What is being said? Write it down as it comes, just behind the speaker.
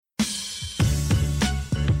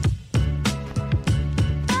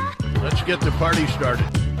Let's get the party started.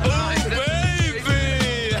 Oh, baby!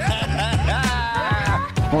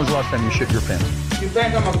 When was the last time you shit your pants? You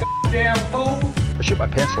think I'm a goddamn fool? I shit my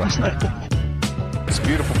pants last night. It's a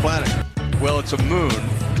beautiful planet. Well, it's a moon.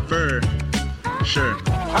 For sure.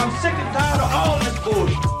 I'm sick and tired of all this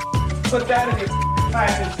bullshit. Put that in your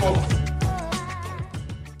piping folks.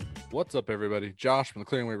 What's up, everybody? Josh from the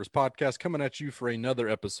Clearing Waivers Podcast coming at you for another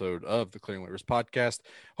episode of the Clearing Waivers Podcast.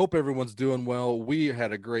 Hope everyone's doing well. We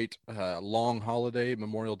had a great long holiday,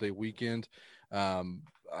 Memorial Day weekend. I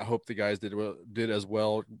hope the guys did as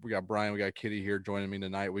well. We got Brian, we got Kitty here joining me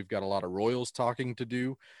tonight. We've got a lot of Royals talking to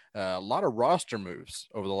do, a lot of roster moves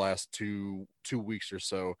over the last two weeks or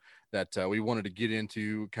so that we wanted to get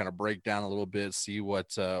into, kind of break down a little bit, see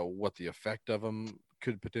what the effect of them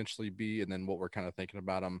could potentially be, and then what we're kind of thinking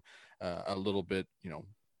about them a little bit,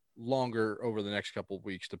 longer over the next couple of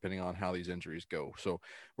weeks, depending on how these injuries go. So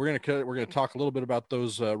we're gonna talk a little bit about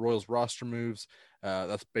those Royals roster moves.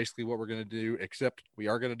 That's basically what we're gonna do, except we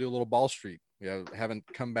are gonna do a little Ball Street. We haven't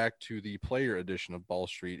come back to the player edition of Ball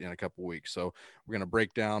Street in a couple of weeks, so we're gonna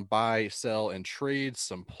break down, buy, sell, and trade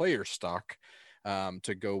some player stock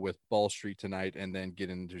to go with Ball Street tonight, and then get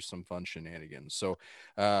into some fun shenanigans. So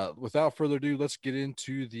without further ado, let's get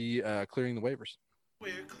into the clearing the waivers.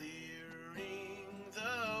 We're clearing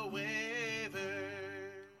the waiver.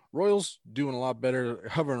 Royals doing a lot better,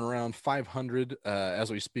 hovering around 500 as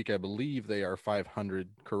we speak. I believe they are 500,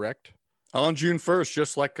 correct? On June 1st,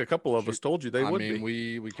 just like a couple of us told you they would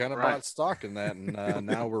be. We kind of bought stock in that, and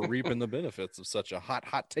now we're reaping the benefits of such a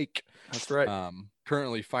hot take. That's right.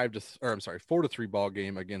 Currently 4-3 ball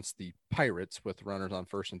game against the Pirates with runners on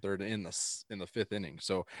first and third in the fifth inning.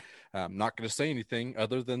 So I'm not going to say anything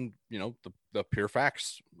other than the pure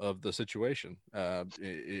facts of the situation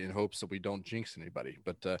in hopes that we don't jinx anybody.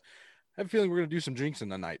 But I have a feeling we're going to do some jinxing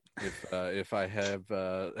tonight if I have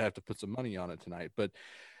to put some money on it tonight. But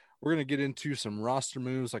we're going to get into some roster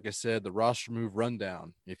moves. Like I said, the roster move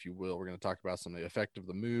rundown, if you will. We're going to talk about some of the effect of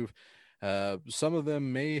the move. Some of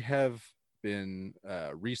them may have been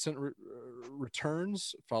recent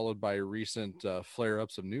returns, followed by recent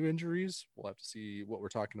flare-ups of new injuries. We'll have to see what we're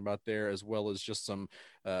talking about there, as well as just some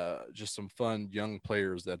fun young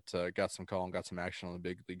players that got some call and got some action on the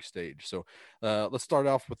big league stage. So let's start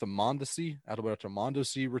off with the Mondesi. Adalberto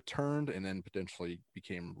Mondesi returned and then potentially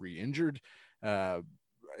became re-injured.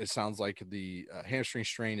 It sounds like the hamstring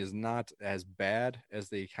strain is not as bad as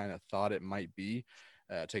they kind of thought it might be.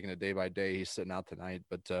 Taking it day by day, he's sitting out tonight,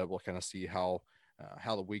 but we'll kind of see how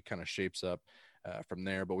the week kind of shapes up from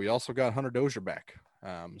there. But we also got Hunter Dozier back.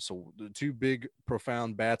 So the two big,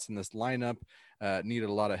 profound bats in this lineup needed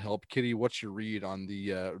a lot of help. Kitty, what's your read on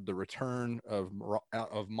the return of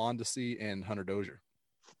Mondesi and Hunter Dozier?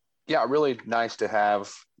 Yeah, really nice to have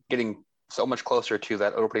getting so much closer to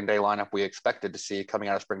that opening day lineup we expected to see coming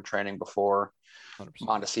out of spring training before 100%.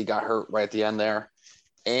 Mondesi got hurt right at the end there.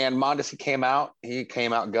 And Mondesi came out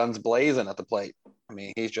guns blazing at the plate. I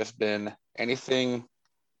mean, he's just been anything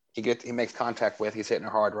he makes contact with, he's hitting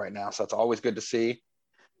it hard right now. So it's always good to see.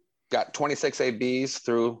 Got 26 ABs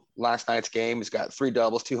through last night's game. He's got 3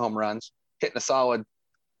 doubles, 2 home runs, hitting a solid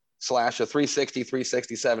slash of 360,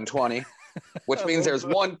 360, 720. Which means there's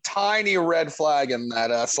one tiny red flag in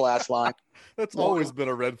that slash line. That's always been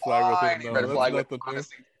a red flag with him. Red flag with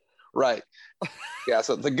right. Yeah,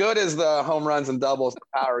 so the good is the home runs and doubles, the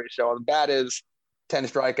power he's showing. The bad is 10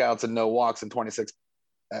 strikeouts and no walks and 26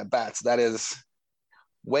 bats. That is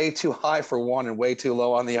way too high for one and way too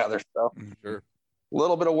low on the other. So sure. A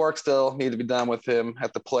little bit of work still need to be done with him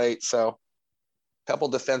at the plate. So a couple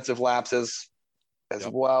defensive lapses as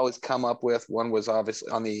well as come up with. One was obviously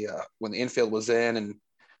on the when the infield was in and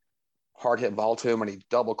hard hit ball to him, and he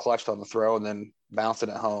double clutched on the throw and then bounced it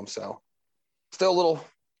at home. So still a little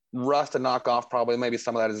rust to knock off. Probably maybe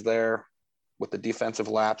some of that is there with the defensive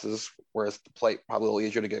lapses, whereas the plate probably a little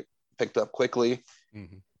easier to get picked up quickly.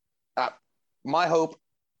 Mm-hmm. My hope,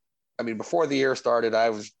 I mean, before the year started,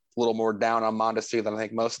 I was a little more down on Mondesi than I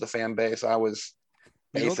think most of the fan base. I was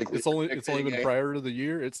basically it's only been prior to the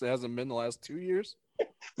year. It hasn't been the last 2 years.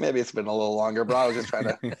 Maybe it's been a little longer, but I was just trying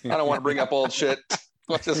to. I don't want to bring up old shit.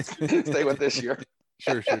 Let's just stay with this year.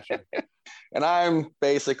 Sure. And I'm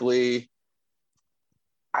basically,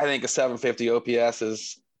 I think a 750 OPS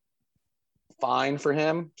is fine for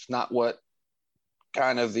him. It's not what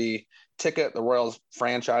kind of the ticket the Royals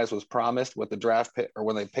franchise was promised with the draft pick or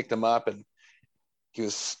when they picked him up, and he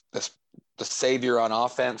was the savior on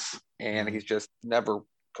offense, and he's just never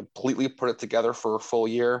completely put it together for a full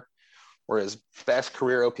year. Where his best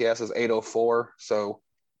career OPS is 804. So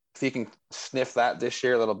if he can sniff that this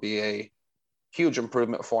year, that'll be a huge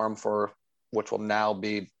improvement for him for which will now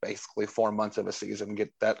be basically 4 months of a season,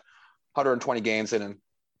 get that 120 games in, and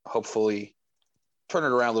hopefully turn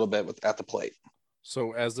it around a little bit at the plate.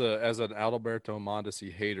 So as an Adalberto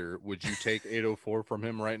Mondesi hater, would you take 804 from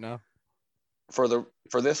him right now? For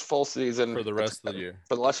this full season, For the rest of the year.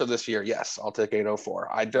 For the rest of this year, yes, I'll take 804.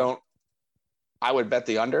 I would bet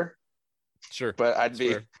the under. Sure. But I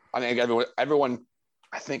think everyone,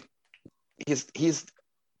 I think he's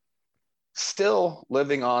still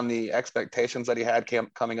living on the expectations that he had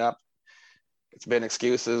coming up. It's been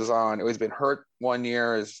excuses on, he's been hurt one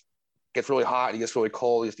year, gets really hot, he gets really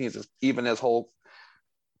cold, he just needs to even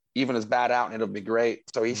his bat out, and it'll be great.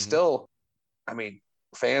 So he's still, I think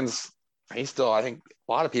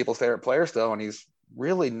a lot of people's favorite player still, and he's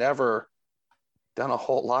really never done a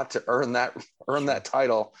whole lot to earn that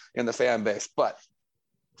title in the fan base. But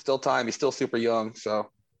still time, he's still super young, so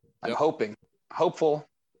I'm hopeful,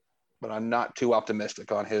 but I'm not too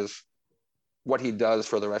optimistic on what he does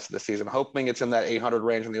for the rest of the season. Hoping it's in that 800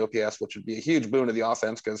 range in the OPS, which would be a huge boon to the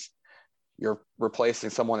offense because you're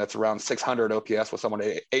replacing someone that's around 600 OPS with someone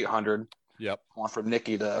at 800. Yep. Going from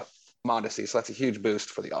Nicky to Mondesi, so that's a huge boost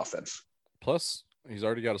for the offense. Plus, he's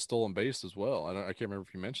already got a stolen base as well. I can't remember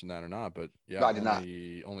if you mentioned that or not, but yeah, no, I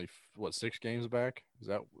did only what, 6 games back? Is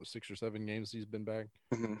that 6 or 7 games he's been back?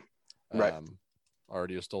 Mm-hmm. Right.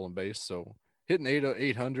 Already a stolen base, so hitting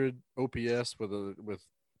 800 OPS with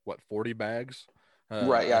what, 40 bags?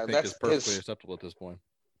 Right. Yeah, I think is perfectly acceptable at this point.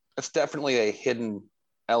 It's definitely a hidden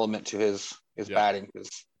element to his batting,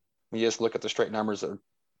 because when you just look at the straight numbers of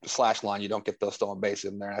the slash line, you don't get those stolen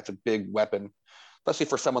bases in there. That's a big weapon, especially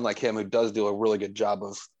for someone like him who does do a really good job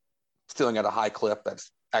of stealing at a high clip.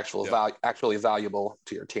 That's actually valuable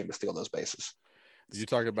to your team to steal those bases. You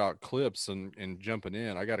talk about clips and jumping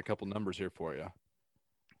in. I got a couple numbers here for you.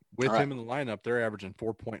 With him in the lineup, they're averaging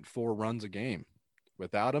 4.4 runs a game.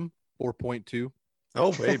 Without him, 4.2.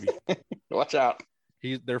 Oh, baby. Watch out.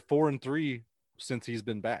 They're 4-3 since he's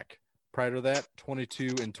been back. Prior to that,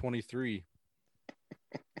 22 and 23.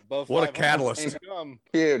 What a catalyst.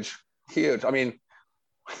 Huge. I mean,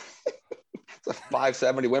 it's a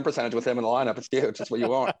 570 win percentage with him in the lineup. It's huge. That's what you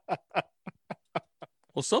want.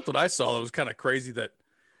 Well, something I saw that was kind of crazy, that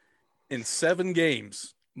in 7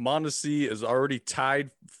 games, Mondesi is already tied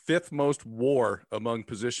 5th most WAR among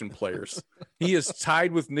position players. He is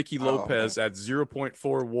tied with Nicky Lopez at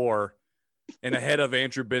 0.4 WAR and ahead of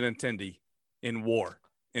Andrew Benintendi in WAR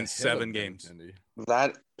in 7 games.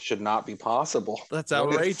 That should not be possible. That's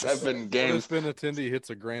outrageous. 7 games. What if Benintendi hits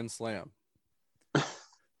a grand slam?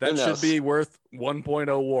 That should be worth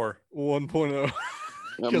 1.0 WAR. 1.0.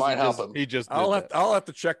 It might help him. I'll have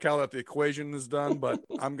to check how that the equation is done, but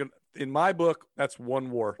I'm gonna, in my book, that's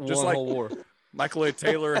 1 WAR. Just like WAR. Michael A.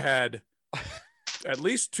 Taylor had at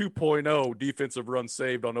least 2.0 defensive runs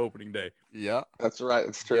saved on opening day. Yeah, that's right.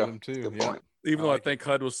 It's true. Him too. Good yeah. point. Even though I think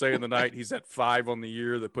HUD was saying the night he's at 5 on the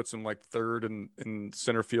year, that puts him like 3rd in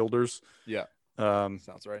center fielders. Yeah,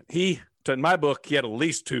 sounds right. In my book, he had at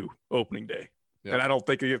least 2 opening day. Yep. And I don't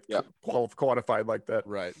think he quantified like that.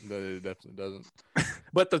 Right. It definitely doesn't.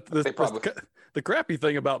 But the crappy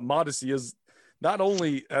thing about Mondesi is not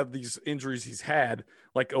only have these injuries he's had,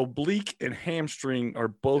 like oblique and hamstring are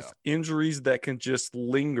both injuries that can just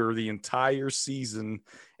linger the entire season.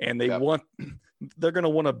 And they're going to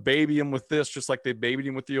want to baby him with this, just like they babied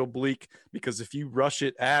him with the oblique, because if you rush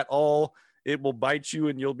it at all, it will bite you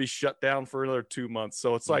and you'll be shut down for another 2 months.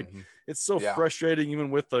 So it's like, it's so frustrating, even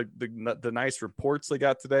with the nice reports they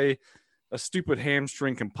got today. A stupid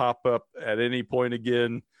hamstring can pop up at any point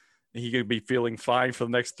again. He could be feeling fine for the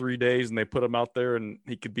next 3 days, and they put him out there and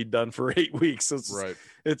he could be done for 8 weeks. So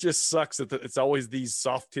it just sucks that it's always these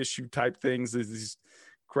soft tissue type things, these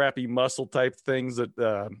crappy muscle type things that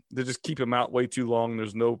they just keep him out way too long.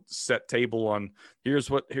 There's no set table on here's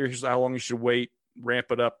how long you should wait, ramp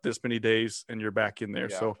it up this many days, and you're back in there.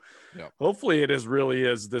 So hopefully it really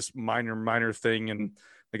is this minor thing, and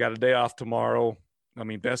they got a day off tomorrow. I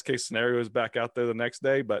mean, best case scenario is back out there the next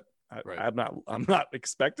day, but I'm not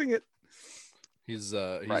expecting it. He's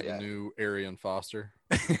the new Arian Foster.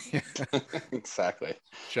 Exactly.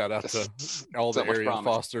 Shout out to all the Arian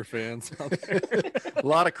Foster fans. A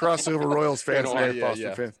lot of crossover Royals fans and Arian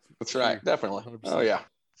Foster fans. That's right. Definitely. 100%. Oh yeah.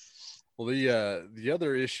 Well, the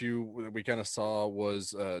other issue that we kind of saw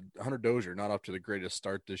was Hunter Dozier not up to the greatest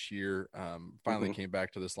start this year. Finally came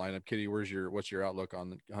back to this lineup. Kitty, what's your outlook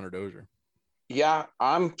on Hunter Dozier? Yeah,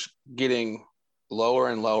 I'm getting lower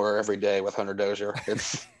and lower every day with Hunter Dozier.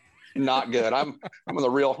 It's not good. I'm a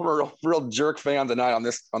real jerk fan tonight on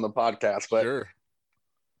the podcast, but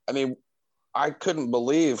I mean, I couldn't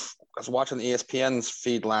believe, I was watching the ESPN's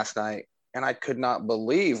feed last night, and I could not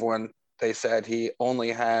believe when they said he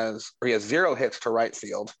has 0 hits to right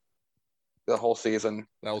field the whole season.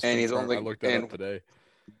 That was and he's confirmed. only I looked that up today.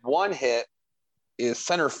 1 hit is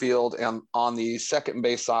center field and on the second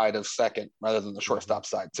base side of second rather than the shortstop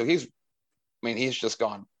side. So he's just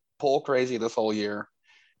gone pull crazy this whole year.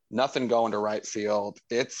 Nothing going to right field.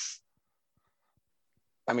 I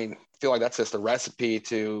feel like that's just a recipe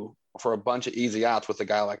for a bunch of easy outs with a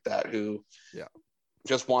guy like that who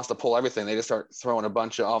just wants to pull everything. They just start throwing a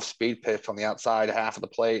bunch of off-speed pitch on the outside half of the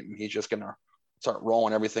plate, and he's just going to start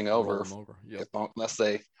rolling everything over. Unless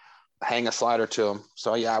they hang a slider to him.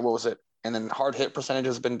 So, what was it? And then hard hit percentage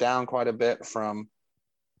has been down quite a bit from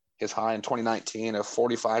his high in 2019 of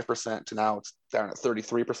 45% to now it's down at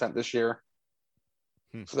 33% this year.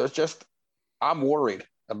 So I'm worried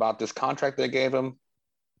about this contract they gave him,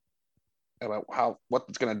 about what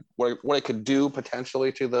it could do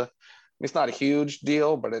potentially to it's not a huge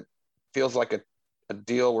deal, but it feels like a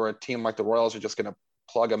deal where a team like the Royals are just going to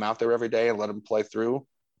plug him out there every day and let him play through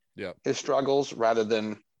his struggles rather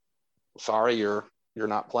than, sorry, you're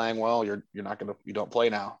not playing well. You don't play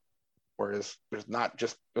now. Whereas there's not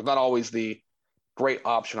always the great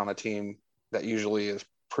option on a team that usually is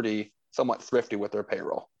pretty somewhat thrifty with their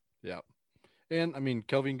payroll. Yeah. And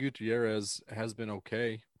Kelvin Gutierrez has been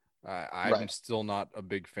okay. I'm still not a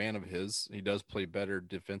big fan of his. He does play better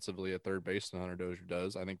defensively at third base than Hunter Dozier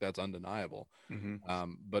does. I think that's undeniable.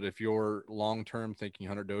 But if you're long-term thinking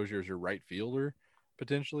Hunter Dozier is your right fielder,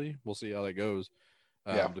 potentially, we'll see how that goes.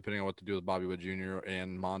 Depending on what to do with Bobby Witt Jr.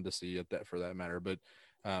 and Mondesi for that matter. But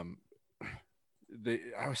I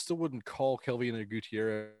still wouldn't call Kelvin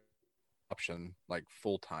Gutierrez option like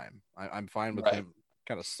full time. I'm fine with him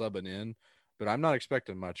kind of subbing in, but I'm not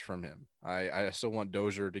expecting much from him. I still want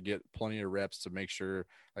Dozier to get plenty of reps to make sure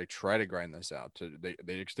try to grind this out. They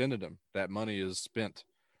extended him. That money is spent.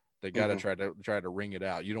 They got to try to wring it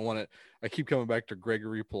out. You don't want to. I keep coming back to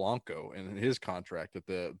Gregory Polanco and his contract that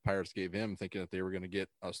the Pirates gave him, thinking that they were going to get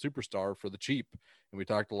a superstar for the cheap. And we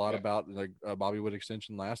talked a lot about Bobby Witt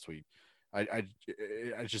extension last week. I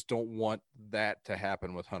just don't want that to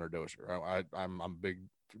happen with Hunter Dozier. I'm a big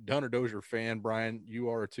Hunter Dozier fan, Brian. You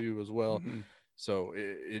are too as well. So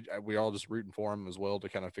we all just rooting for him as well to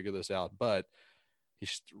kind of figure this out. But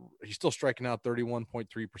he's still striking out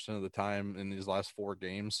 31.3% of the time in these last 4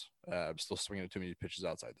 games. Still swinging too many pitches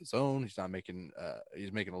outside the zone. He's not making.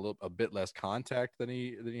 He's making a bit less contact than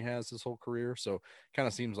he has his whole career. So kind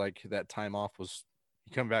of seems like that time off was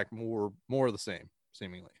he come back more of the same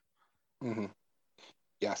seemingly.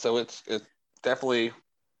 Yeah, so it's definitely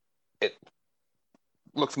it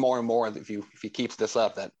looks more and more if he keeps this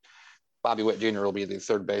up that Bobby Witt Jr. will be the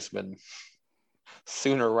third baseman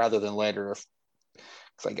sooner rather than later.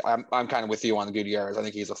 I'm kind of with you on the Gutierrez. I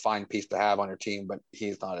think he's a fine piece to have on your team, but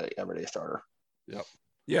he's not an everyday starter. Yep.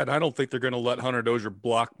 Yeah, and I don't think they're going to let Hunter Dozier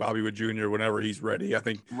block Bobby Witt Jr. whenever he's ready. I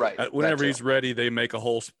think whenever he's ready, they make a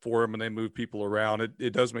hole for him and they move people around.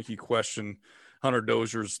 It does make you question Hunter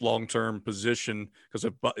Dozier's long-term position because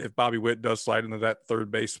if Bobby Witt does slide into that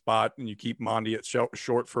third base spot and you keep Mondi at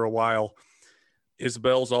short for a while,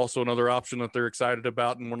 Isbell's also another option that they're excited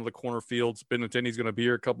about in one of the corner fields. Benintendi's going to be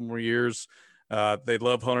here a couple more years. They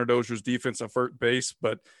love Hunter Dozier's defense at first base,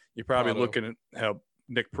 but you're probably looking at how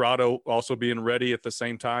Nick Prado also being ready at the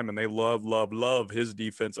same time, and they love his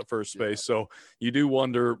defense at first base. So you do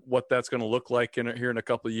wonder what that's going to look like here in a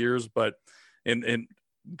couple of years. But in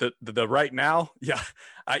the right now,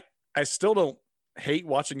 I still don't hate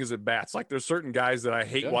watching his at bats. Like there's certain guys that I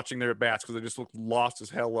hate watching their at bats because they just look lost as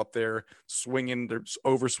hell up there, swinging, they're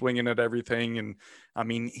over swinging at everything. And I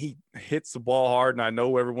mean, he hits the ball hard, and I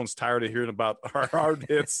know everyone's tired of hearing about our hard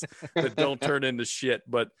hits that don't turn into shit.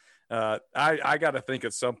 But I got to think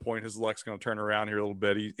at some point his luck's going to turn around here a little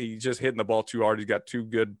bit. He's just hitting the ball too hard. He's got too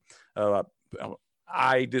good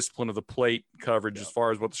eye discipline of the plate coverage as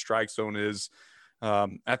far as what the strike zone is.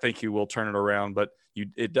 I think he will turn it around, but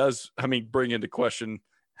it does, bring into question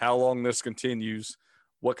how long this continues,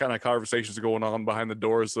 what kind of conversations are going on behind the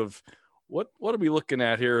doors of what are we looking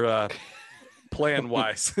at here plan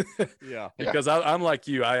wise? Because I'm like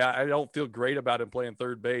you, I don't feel great about him playing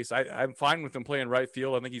third base. I'm fine with him playing right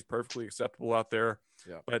field. I think he's perfectly acceptable out there.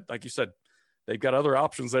 But like you said, they've got other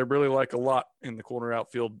options they really like a lot in the corner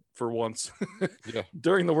outfield for once.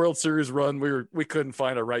 During the World Series run, we couldn't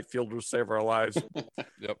find a right fielder to save our lives.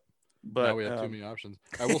 But now we have too many options.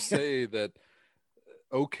 I will say that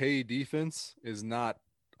okay defense is not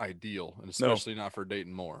ideal, and especially not for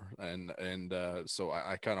Dayton Moore. And so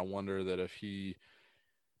I kind of wonder that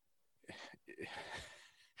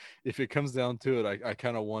if it comes down to it, I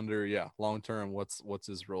kind of wonder, long term, what's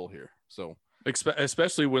his role here. So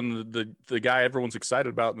Especially when the guy everyone's excited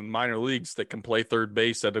about in the minor leagues that can play third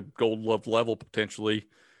base at a Gold Glove level potentially.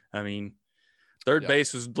 I mean, third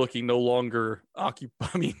base is looking no longer occupied.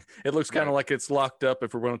 I mean, it looks kind of like it's locked up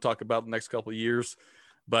if we're going to talk about the next couple of years.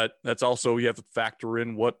 But that's also, you have to factor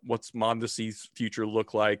in what's Mondesi's future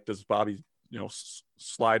look like. Does Bobby,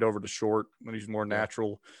 slide over to short when he's more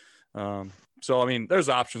natural? So, I mean, there's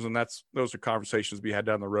options, and those are conversations to be had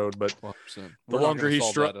down the road. But the longer he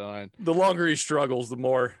struggles, the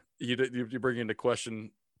more you bring into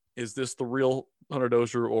question, is this the real Hunter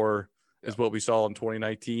Dozier, or is what we saw in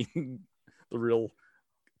 2019 the real,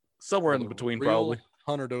 somewhere in between, probably?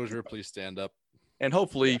 Hunter Dozier, please stand up. And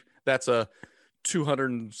hopefully that's a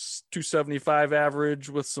 275 average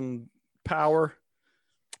with some power.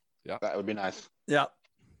 Yeah, that would be nice. Yeah.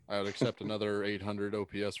 I would accept another 800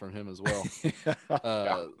 OPS from him as well.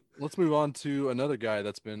 Let's move on to another guy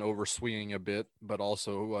that's been overswinging a bit, but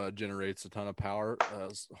also generates a ton of power.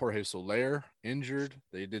 Jorge Soler, injured.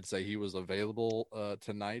 They did say he was available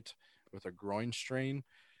tonight with a groin strain.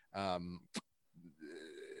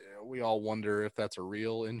 We all wonder if that's a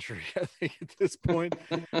real injury, I think, at this point.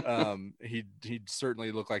 He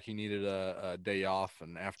certainly looked like he needed a day off,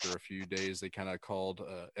 and after a few days, they kind of called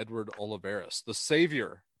Edward Olivares. The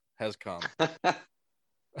savior has come.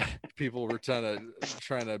 People were trying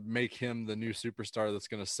to make him the new superstar that's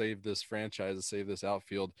going to save this franchise, save this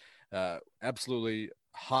outfield. Absolutely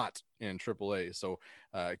hot in AAA, so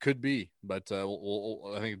it could be, but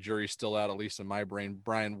I think the jury's still out, at least in my brain.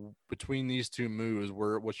 Brian, between these two moves,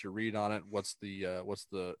 what's your read on it? What's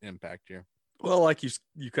the impact here? Well, like you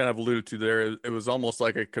kind of alluded to there, it was almost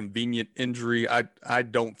like a convenient injury. I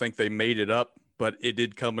don't think they made it up, but it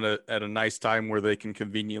did come at a nice time where they can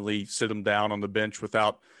conveniently sit him down on the bench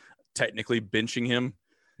without technically benching him,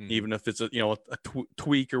 even if it's a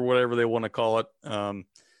tweak or whatever they want to call it.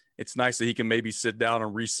 It's nice that he can maybe sit down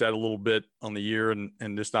and reset a little bit on the year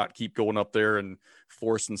and just not keep going up there and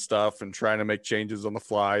forcing stuff and trying to make changes on the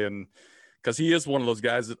fly. And because he is one of those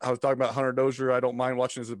guys that I was talking about, Hunter Dozier, I don't mind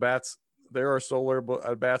watching his at-bats. There are Soler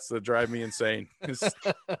at-bats that drive me insane.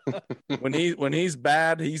 when he's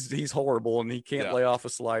bad, he's horrible, and he can't lay off a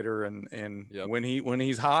slider. And when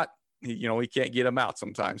he's hot, he can't get him out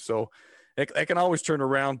sometimes. So it can always turn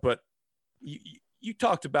around. But you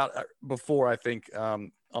talked about before, I think,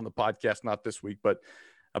 on the podcast, not this week, but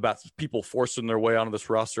about people forcing their way onto this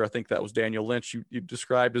roster. I think that was Daniel Lynch you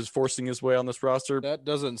described as forcing his way on this roster. That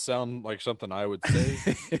doesn't sound like something I would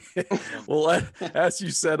say. Well, as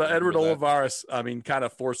you said, Edward Olivares, kind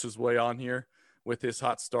of forced his way on here with his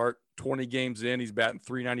hot start. 20 games in, he's batting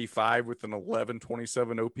 .395 with an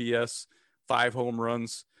 11.27 OPS, 5 home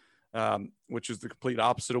runs, which is the complete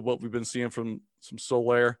opposite of what we've been seeing from some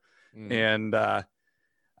Soler. And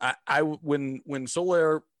when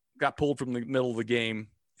Soler got pulled from the middle of the game,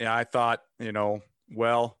 I thought,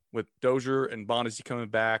 with Dozier and Mondesi coming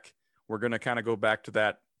back, we're going to kind of go back to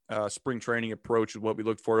that spring training approach of what we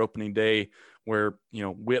looked for opening day, where,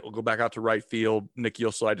 Witt will go back out to right field, Nicky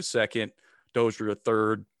will slide to second, Dozier to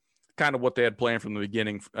third, kind of what they had planned from the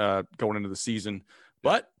beginning going into the season.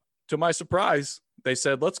 But to my surprise, they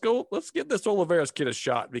said, let's get this Olivares kid a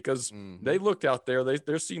shot, because they looked out there.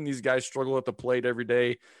 They're seeing these guys struggle at the plate every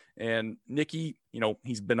day. And Nicky,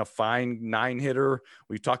 he's been a fine 9-hitter.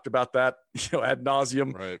 We talked about that, ad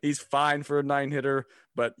nauseum. Right. He's fine for a 9-hitter,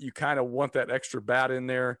 but you kind of want that extra bat in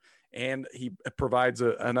there. And he provides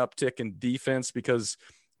an uptick in defense, because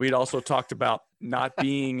we'd also talked about not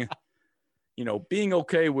being being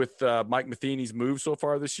okay with Mike Matheny's move so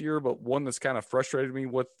far this year, but one that's kind of frustrated me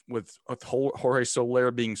with Jorge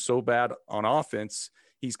Soler being so bad on offense,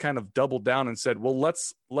 he's kind of doubled down and said, well,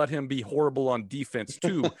 let's let him be horrible on defense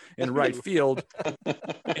too in right field,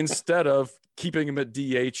 instead of keeping him at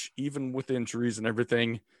DH, even with injuries and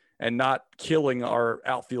everything, and not killing our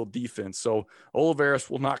outfield defense. So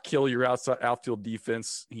Olivares will not kill your outfield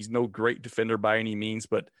defense. He's no great defender by any means,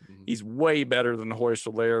 but he's way better than Jorge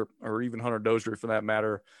Soler, or even Hunter Dozier for that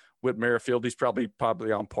matter. Whit Merrifield, he's probably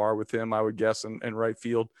on par with him, I would guess, in right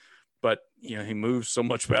field. But, he moves so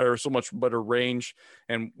much better range.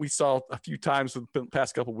 And we saw a few times in the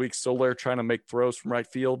past couple of weeks, Soler trying to make throws from right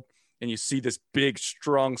field, and you see this big,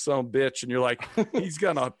 strong son of a bitch, and you're like, he's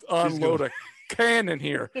going to unload a cannon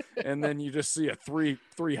here, and then you just see a three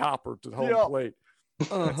hopper to the home plate.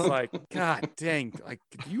 It's like, God dang,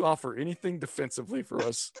 could you offer anything defensively for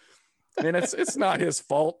us? And it's not his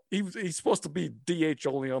fault. He's supposed to be DH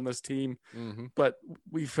only on this team, but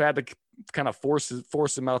we've had to kind of force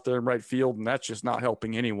him out there in right field, and that's just not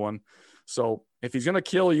helping anyone. So if he's going to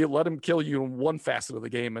kill you, let him kill you in one facet of the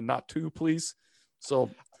game and not two, please.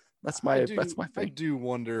 So That's my I thing. do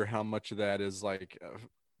wonder how much of that is like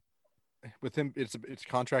with him. It's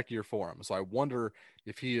contract year for him, so I wonder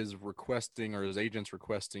if he is requesting or his agent's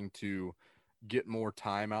requesting to get more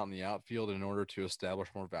time out in the outfield in order to establish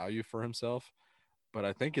more value for himself. But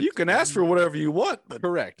I think You can ask for whatever you want, but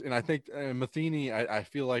correct. And I think Matheny, I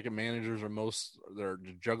feel like managers they're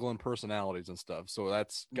juggling personalities and stuff. So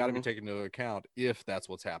that's got to be taken into account if that's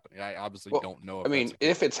what's happening. I obviously don't know.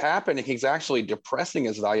 If it's happening, he's actually depressing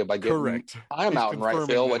his value by getting time out in right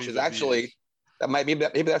field, which is actually that might be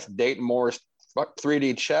maybe that's Dayton Moore's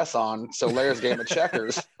 3D chess on Solaire's game of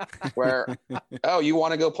checkers, where you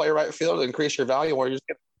want to go play right field to increase your value, or you just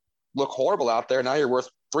look horrible out there. Now you're worth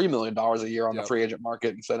 $3 million a year on the free agent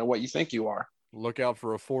market instead of what you think you are. Look out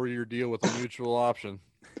for a 4-year deal with a mutual option.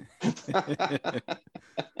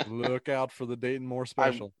 Look out for the Dayton Moore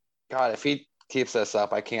special. God, if he keeps this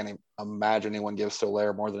up, I can't imagine anyone gives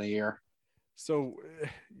Soler more than a year. So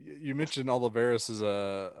you mentioned Olivares is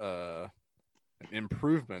an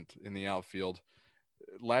improvement in the outfield.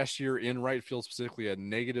 Last year in right field specifically, a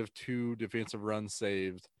 -2 defensive runs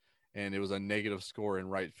saved, and it was a negative score in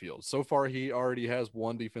right field. So far, he already has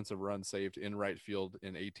 1 defensive run saved in right field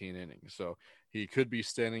in 18 innings. So he could be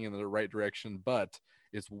standing in the right direction, but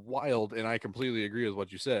it's wild. And I completely agree with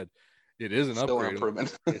what you said. It is an upgrade.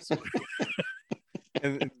 Improvement.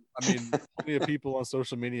 and I mean, plenty of people on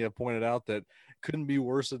social media have pointed out that couldn't be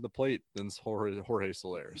worse at the plate than Jorge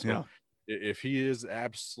Soler. So if he is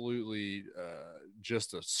absolutely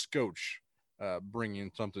just a scotch,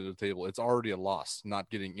 bringing something to the table, it's already a loss not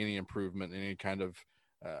getting any improvement, any kind of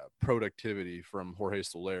productivity from Jorge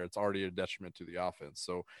Soler. It's already a detriment to the offense.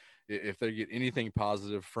 So if they get anything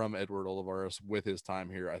positive from Edward Olivares with his time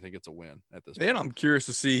here, I think it's a win at this point. And I'm curious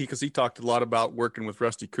to see, because he talked a lot about working with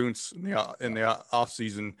Rusty Kuntz in the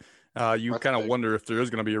offseason. You kind of wonder if there is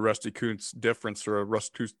going to be a Rusty Kuntz difference or a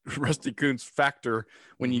Rusty Kuntz factor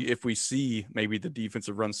when if we see maybe the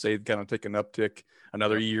defensive run save kind of take an uptick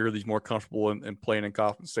another year. He's more comfortable in playing in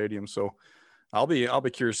Kauffman Stadium. So I'll be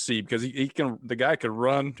curious to see, because the guy can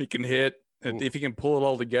run, he can hit. Ooh. If he can pull it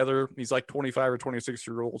all together, he's like 25 or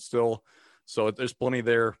 26-year-old still. So there's plenty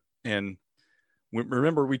there. And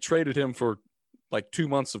remember, we traded him for like 2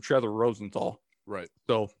 months of Trevor Rosenthal. Right.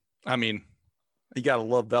 So, I mean, you got to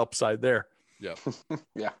love the upside there. Yeah.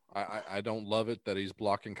 Yeah. I don't love it that he's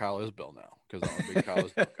blocking Kyle Isbell now, because I'm a big Kyle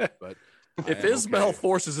Isbell guy. But if Isbell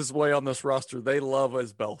forces his way on this roster, they love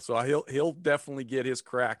Isbell. So he'll definitely get his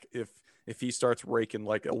crack if he starts raking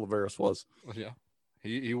like Olivares was. Yeah.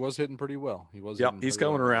 He was hitting pretty well. He's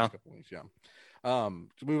coming around. Yeah.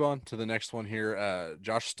 To move on to the next one here,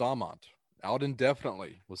 Josh Staumont out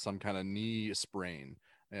indefinitely with some kind of knee sprain,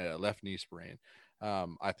 left knee sprain.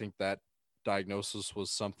 I think that diagnosis was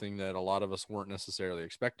something that a lot of us weren't necessarily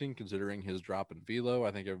expecting, considering his drop in velo. I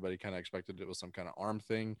think everybody kind of expected it was some kind of arm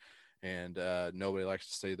thing, and nobody likes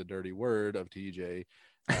to say the dirty word of TJ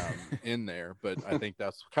in there, but I think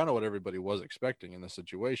that's kind of what everybody was expecting in this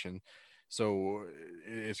situation. So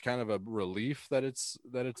it's kind of a relief that it's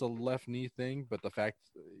a left knee thing, but the fact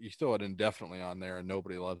you still had indefinitely on there and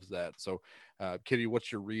nobody loves that. So Kitty, what's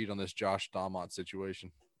your read on this Josh Staumont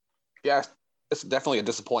situation? Yeah, it's definitely a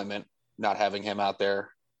disappointment not having him out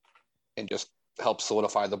there, and just help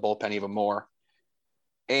solidify the bullpen even more.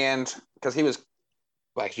 And because he was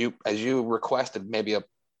as you requested, maybe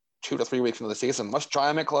 2 to 3 weeks into the season, let's try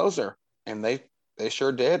him at closer. And they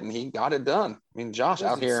sure did, and he got it done. I mean, Josh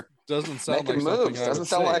out here doesn't sound making like moves. Doesn't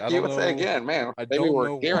sound like you would say again, man. Maybe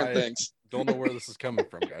we're hearing things. Don't know where this is coming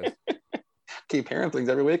from, guys. Keep hearing things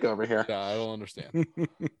every week over here. Yeah, I don't understand.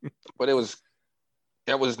 But it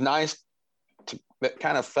was nice to, it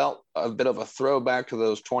kind of felt a bit of a throwback to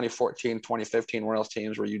those 2014, 2015 Royals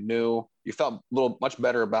teams where you felt much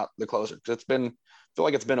better about the closer. Because I feel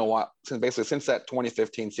like it's been a while since that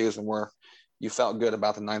 2015 season where you felt good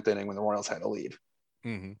about the 9th inning when the Royals had a lead.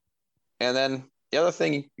 Mm-hmm. And then the other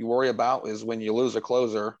thing you worry about is when you lose a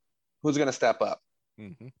closer, who's going to step up?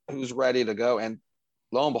 Mm-hmm. Who's ready to go? And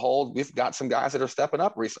lo and behold, we've got some guys that are stepping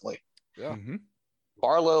up recently. Yeah. Mm-hmm.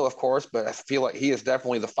 Barlow, of course, but I feel like he is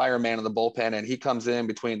definitely the fireman in the bullpen, and he comes in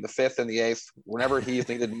between the 5th and the 8th whenever he's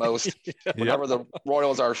needed most. Whenever the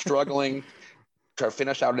Royals are struggling to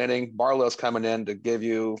finish out an inning, Barlow's coming in to give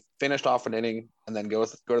you finished off an inning and then go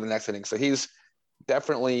to the next inning. So he's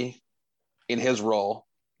definitely in his role.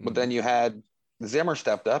 But then you had Zimmer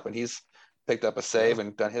stepped up, and he's picked up a save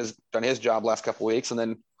and done his job last couple of weeks. And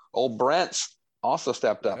then old Brent's also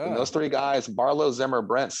stepped up. And those 3 guys, Barlow, Zimmer,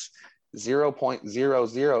 Brent's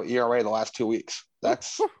 0.00 ERA the last 2 weeks.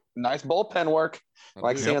 That's nice bullpen work. I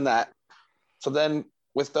like seeing that. So then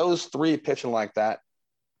with those 3 pitching like that,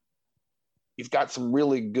 you've got some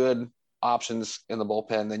really good options in the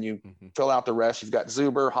bullpen. Then you fill out the rest. You've got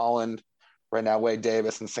Zuber, Holland, right now Wade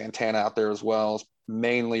Davis, and Santana out there as well as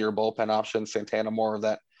mainly your bullpen options. Santana more of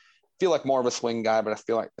that. Feel like more of a swing guy, but I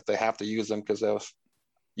feel like if they have to use him because of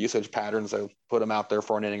usage patterns, they'll put him out there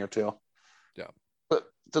for an inning or two. Yeah. But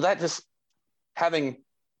so that just having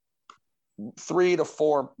 3 to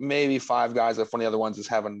 4, maybe 5 guys, if one of the other ones is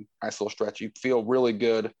having a nice little stretch, you feel really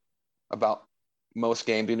good about most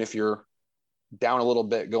games. Even if you're down a little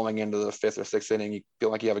bit going into the 5th or 6th inning, you feel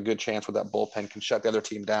like you have a good chance where that bullpen can shut the other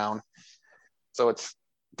team down. So it's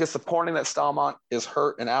disappointing that Stalmont is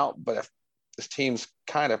hurt and out, but if this team's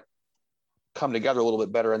kind of come together a little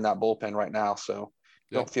bit better in that bullpen right now, so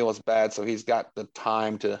don't feel as bad. So he's got the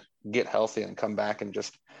time to get healthy and come back and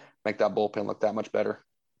just make that bullpen look that much better.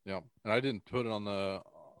 Yeah, and I didn't put it on the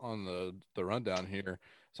rundown here,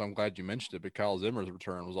 so I'm glad you mentioned it. But Kyle Zimmer's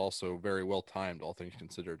return was also very well timed, all things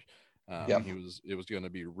considered. It was going to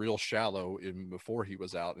be real shallow even before he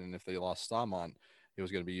was out, and if they lost Stalmont, it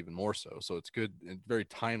was going to be even more so. So it's good and very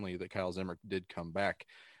timely that Kyle Zimmer did come back.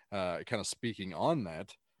 Kind of speaking on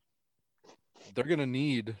that, they're going to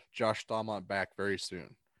need Josh Stalmont back very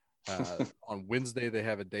soon. On Wednesday, they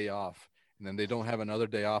have a day off, and then they don't have another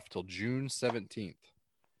day off till June 17th.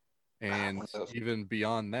 And even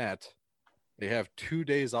beyond that, they have 2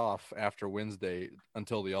 days off after Wednesday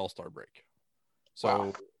until the All-Star break.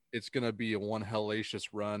 So it's going to be a one hellacious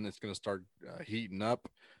run. It's going to start heating up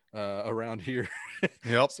around here.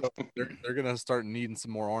 Yep. So they're going to start needing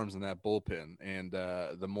some more arms in that bullpen. And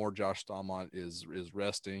the more Josh Stalmont is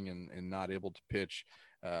resting and not able to pitch,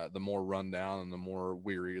 the more run down and the more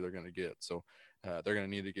weary they're going to get. So they're going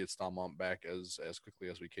to need to get Stalmont back as quickly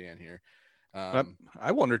as we can here.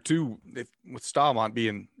 I wonder too, if with Stalmont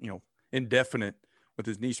being, indefinite with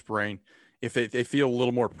his knee sprain, if they feel a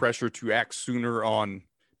little more pressure to act sooner on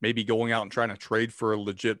maybe going out and trying to trade for a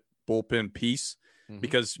legit bullpen piece,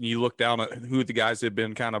 because you look down at who the guys have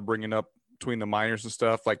been kind of bringing up between the minors and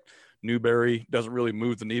stuff, like Newberry doesn't really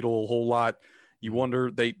move the needle a whole lot. You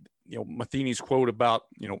wonder Matheny's quote about,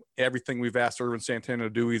 everything we've asked Ervin Santana to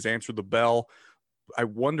do, he's answered the bell. I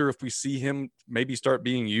wonder if we see him maybe start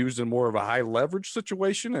being used in more of a high leverage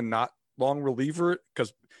situation and not long reliever,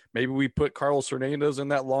 because maybe we put Carlos Hernandez in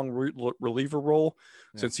that long reliever role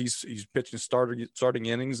since he's pitching starting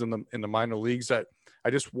innings in the minor leagues. I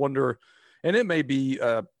just wonder, and it may be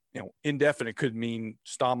indefinite, could mean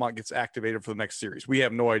Stalmont gets activated for the next series. We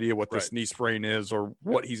have no idea what this knee sprain is or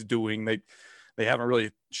what he's doing. They haven't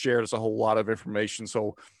really shared us a whole lot of information.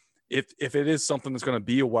 So if it is something that's going to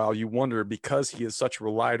be a while, you wonder, because he is such a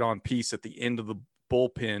relied on piece at the end of the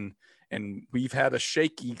bullpen, and we've had a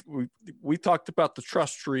shaky, we talked about the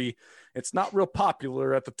trust tree. It's not real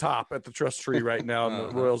popular at the top at the trust tree right now in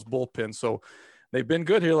the Royals bullpen. So they've been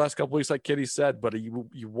good here the last couple of weeks, like Kitty said, but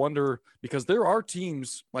you wonder, because there are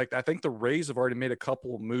teams, like I think the Rays have already made a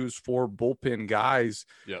couple of moves for bullpen guys.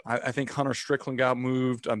 Yep. I think Hunter Strickland got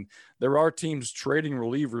moved. There are teams trading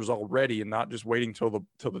relievers already and not just waiting till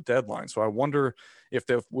the deadline. So I wonder if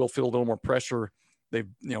they will feel a little more pressure. They've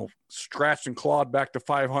scratched and clawed back to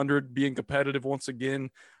 500, being competitive once again.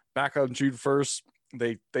 Back on June 1st,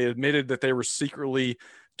 they admitted that they were secretly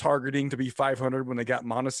targeting to be 500 when they got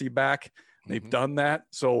Mondesi back. They've done that.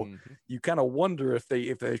 So you kind of wonder if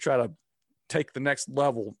they try to take the next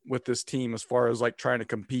level with this team as far as like trying to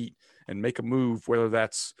compete and make a move, whether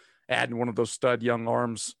that's adding one of those stud young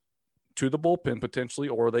arms to the bullpen potentially,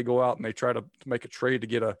 or they go out and they try to make a trade to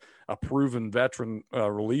get a proven veteran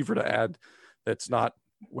reliever to add that's not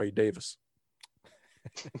Wade Davis.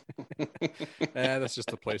 That's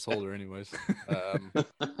just a placeholder anyways.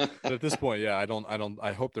 But at this point,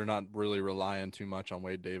 I hope they're not really relying too much on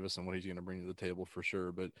Wade Davis and what he's going to bring to the table for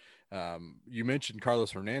sure. But you mentioned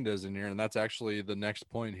Carlos Hernandez in here, and that's actually the next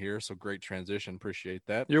point here. So great transition. Appreciate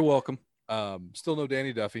that. You're welcome. Still no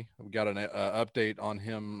Danny Duffy. We got an update on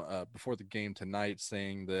him before the game tonight,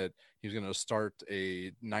 saying that he's going to start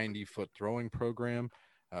a 90-foot throwing program.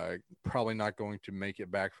 Probably not going to make it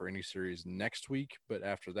back for any series next week, but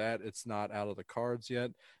after that, it's not out of the cards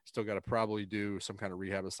yet. Still got to probably do some kind of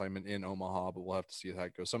rehab assignment in Omaha, but we'll have to see how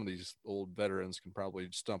it goes. Some of these old veterans can probably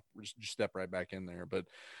step right back in there, but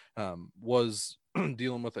was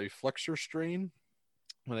dealing with a flexor strain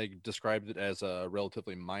when they described it as a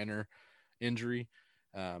relatively minor injury.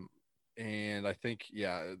 And I think,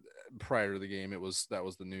 prior to the game, that was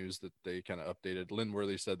the news that they kind of updated. Lynn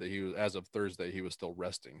Worthy said that he was, as of Thursday, he was still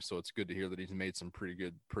resting. So it's good to hear that he's made some pretty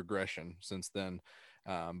good progression since then.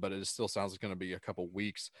 But it still sounds like it's going to be a couple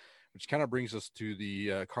weeks, which kind of brings us to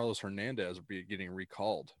the Carlos Hernandez getting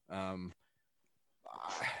recalled.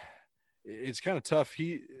 it's kind of tough.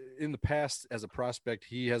 He, in the past as a prospect,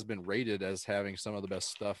 he has been rated as having some of the best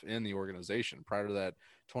stuff in the organization. Prior to that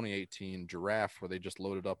 2018 draft where they just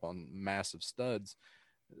loaded up on massive studs,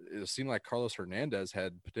 it seemed like Carlos Hernandez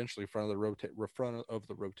had potentially front of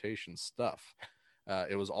the rotation stuff.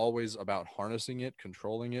 It was always about harnessing it,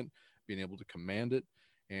 controlling it, being able to command it.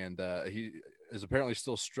 And he is apparently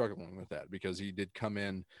still struggling with that because he did come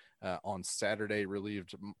in on Saturday,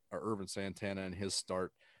 relieved Irvin Santana in his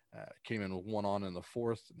start. Came in with one on in the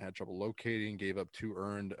fourth and had trouble locating, gave up 2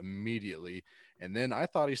 earned immediately. And then I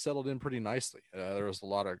thought he settled in pretty nicely. There was a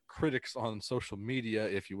lot of critics on social media,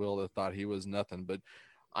 if you will, that thought he was nothing. But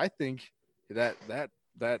I think that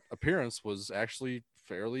appearance was actually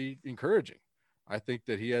fairly encouraging. I think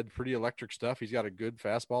that he had pretty electric stuff. He's got a good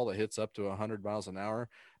fastball that hits up to 100 miles an hour,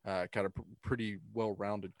 kind of pretty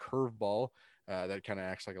well-rounded curveball that kind of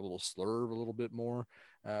acts like a little slurve a little bit more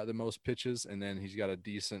than most pitches. And then he's got a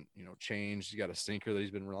decent, change. He's got a sinker that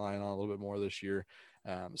he's been relying on a little bit more this year.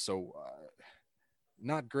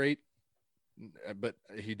 Not great, but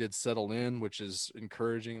he did settle in, which is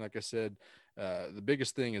encouraging. Like I said, the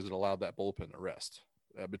biggest thing is it allowed that bullpen to rest.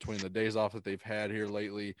 Between the days off that they've had here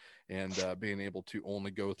lately and being able to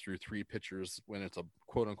only go through 3 pitchers when it's a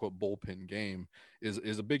quote unquote bullpen game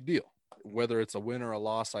is a big deal. Whether it's a win or a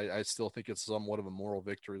loss, I still think it's somewhat of a moral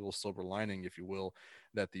victory, a little silver lining, if you will,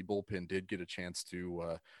 that the bullpen did get a chance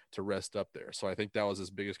to rest up there. So I think that was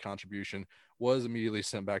his biggest contribution, was immediately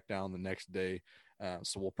sent back down the next day.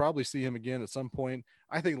 So we'll probably see him again at some point.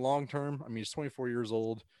 I think long-term, he's 24 years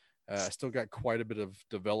old. Still got quite a bit of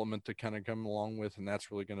development to kind of come along with, and that's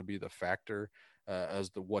really going to be the factor as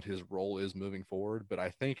to what his role is moving forward. But I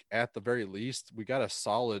think at the very least, we got a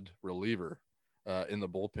solid reliever in the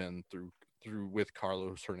bullpen through with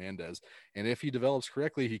Carlos Hernandez. And if he develops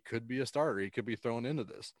correctly, he could be a starter. He could be thrown into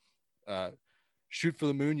this. Shoot for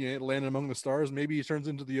the moon, you ain't landing among the stars. Maybe he turns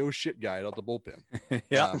into the oh shit guy out the bullpen.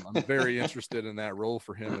 Yeah, I'm very interested in that role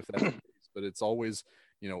for him if that's the case. But it's always,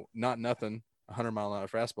 not nothing. 100-mile-an-hour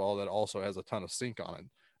fastball that also has a ton of sink on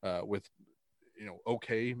it with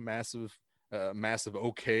okay massive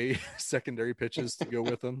okay secondary pitches to go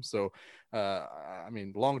with them. So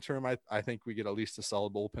long term I think we get at least a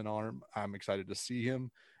solid bullpen arm. I'm excited to see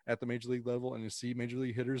him at the major league level and to see major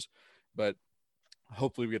league hitters, but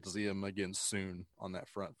hopefully we get to see him again soon on that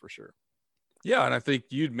front for sure. Yeah, and I think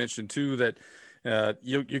you'd mentioned too that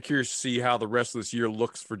you're curious to see how the rest of this year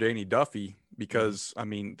looks for Danny Duffy, because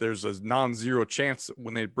there's a non-zero chance that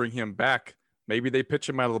when they bring him back, maybe they pitch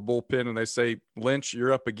him out of the bullpen and they say, Lynch,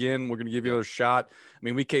 you're up again. We're going to give you another shot.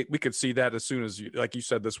 We could see that as soon as, like you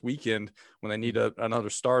said, this weekend when they need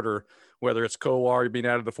another starter, whether it's Kowar being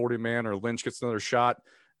out of the 40-man or Lynch gets another shot.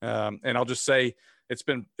 And I'll just say it's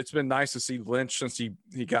been nice to see Lynch since he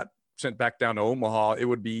got sent back down to Omaha. It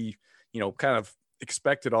would be, kind of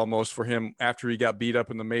expected almost for him after he got beat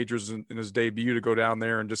up in the majors in his debut to go down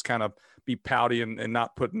there and just kind of be pouty and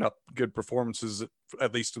not putting up good performances,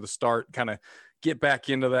 at least to the start, kind of get back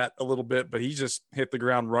into that a little bit. But he just hit the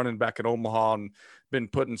ground running back at Omaha and been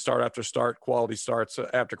putting start after start, quality starts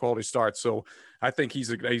after quality starts. So I think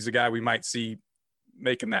he's a guy we might see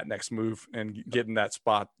making that next move and getting that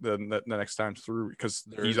spot the next time through, because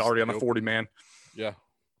he's already on the 40-man. Yeah.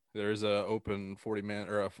 There's a open 40-man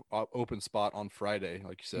or a open spot on Friday,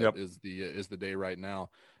 like you said, is the day right now.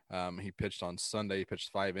 He pitched on Sunday. He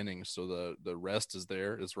pitched 5 innings, so the rest is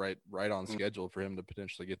there. It's right on schedule for him to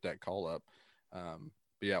potentially get that call up.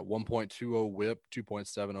 But yeah, 1.20 WHIP,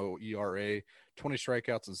 2.70 ERA, 20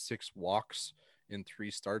 strikeouts and 6 walks in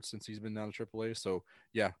 3 starts since he's been down to AAA. So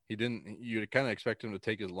yeah, you'd kind of expect him to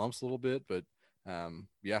take his lumps a little bit, but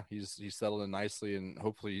he's settled in nicely, and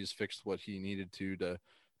hopefully he's fixed what he needed to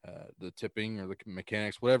the tipping or the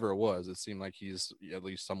mechanics, whatever it was. It seemed like he's at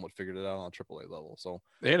least somewhat figured it out on a AAA level. So,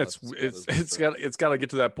 and it's got to get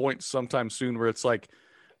to that point sometime soon where it's like,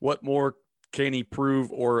 what more can he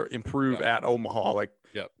prove or improve at Omaha? Like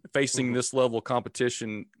facing this level of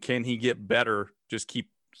competition, can he get better? Just keep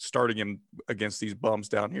starting him against these bums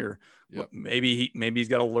down here. Maybe he's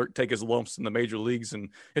got to take his lumps in the major leagues, and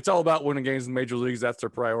it's all about winning games in the major leagues. That's their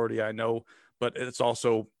priority, I know, but it's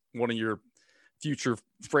also one of your future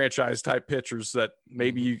franchise type pitchers that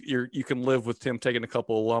maybe you can live with him taking a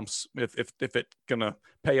couple of lumps if it gonna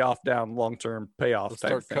pay off down long-term payoff. Let's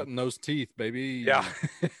start cutting those teeth, baby. Yeah.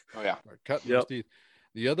 Oh yeah. Start cutting those teeth.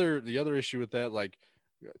 The other issue with that, like,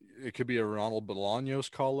 it could be a Ronald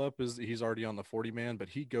Bolaños call up, is he's already on the 40-man, but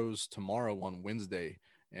he goes tomorrow on Wednesday,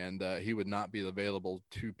 and he would not be available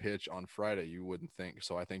to pitch on Friday, you wouldn't think.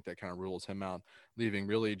 So I think that kind of rules him out, leaving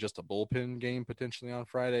really just a bullpen game potentially on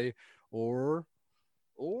Friday, or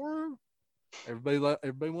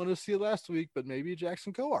everybody wanted to see it last week, but maybe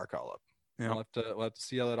Jackson Kowar call up. Yeah. We'll have to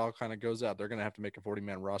see how that all kind of goes out. They're going to have to make a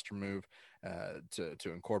 40-man roster move to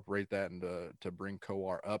incorporate that and to bring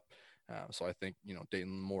Kowar up. So I think,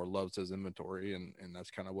 Dayton Moore loves his inventory, and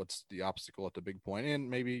that's kind of what's the obstacle at the big point. And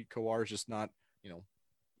maybe Kowar is just not,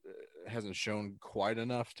 hasn't shown quite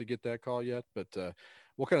enough to get that call yet, but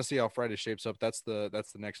we'll kind of see how Friday shapes up. That's the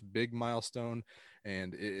next big milestone.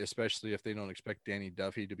 And especially if they don't expect Danny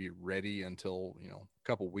Duffy to be ready until, a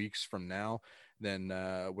couple weeks from now, then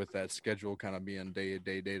with that schedule kind of being day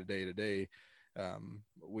to day,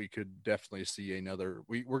 we could definitely see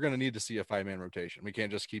we're going to need to see a 5-man rotation. We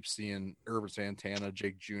can't just keep seeing Urban Santana,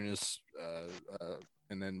 Jake Junis,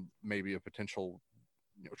 and then maybe a potential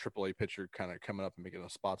AAA pitcher kind of coming up and making a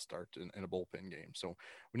spot start in a bullpen game. So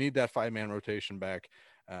we need that 5-man rotation back.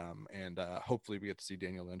 And hopefully we get to see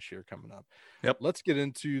Daniel Lynch here coming up. Yep. Let's get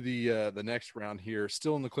into the next round here,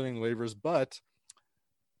 still in the clearing waivers, but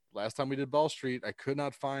last time we did Ball Street, I could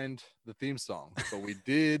not find the theme song, but we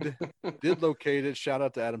did locate it. Shout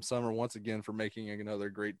out to Adam Summer once again for making another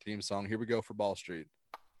great theme song. Here we go for Ball Street.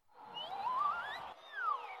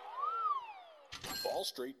 Ball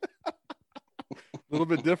Street. A little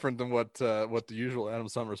bit different than what the usual Adam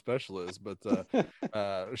Summer special is, but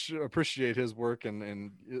appreciate his work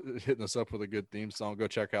and hitting us up with a good theme song. Go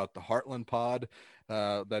check out the Heartland Pod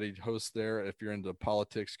that he hosts there. If you're into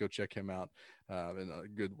politics, go check him out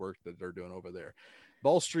and good work that they're doing over there.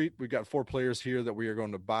 Ball Street, we've got 4 players here that we are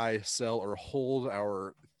going to buy, sell, or hold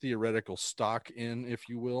our theoretical stock in, if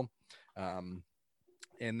you will.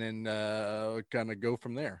 And then kind of go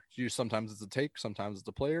from there. Sometimes it's a take, sometimes it's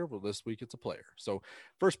a player. Well, this week it's a player. So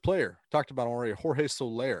first player, talked about already, Jorge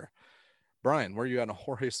Soler. Brian, where are you at on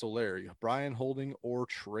Jorge Soler? Brian, holding or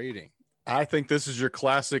trading? I think this is your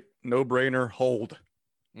classic no-brainer hold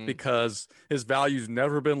because his value's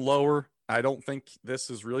never been lower. I don't think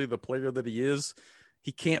this is really the player that he is.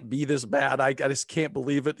 He can't be this bad. I just can't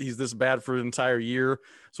believe it. He's this bad for an entire year.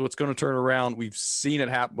 So it's going to turn around. We've seen it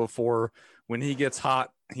happen before. When he gets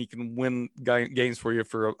hot, he can win games for you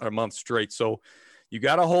for a month straight. So you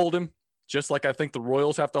got to hold him, just like I think the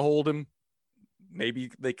Royals have to hold him.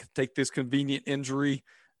 Maybe they can take this convenient injury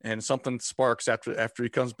and something sparks after he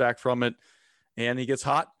comes back from it and he gets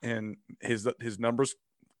hot and his numbers,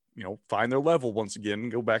 find their level once again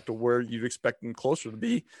and go back to where you'd expect them closer to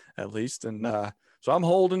be at least. And so I'm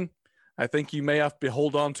holding. I think you may have to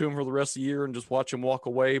hold on to him for the rest of the year and just watch him walk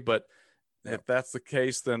away. But if that's the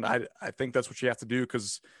case, then I think that's what you have to do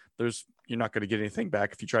because you're not going to get anything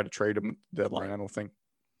back if you try to trade him deadline. Right. I don't think.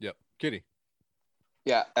 Yep. Kitty.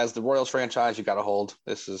 Yeah, as the Royals franchise, you got to hold.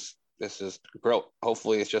 This is great.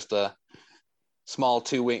 Hopefully, it's just a small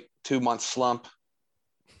 2-month slump,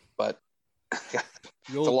 but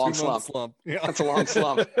it's a long slump. Yeah, it's a long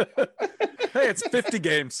slump. Hey, it's 50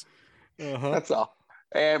 games. That's all.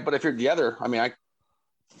 But if you're the other, I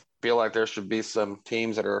feel like there should be some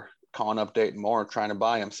teams that are calling up Dayton Moore, trying to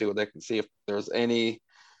buy him, see what they can see if there's any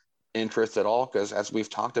interest at all. Because as we've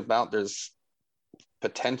talked about, there's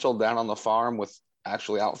potential down on the farm with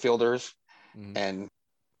actually outfielders, and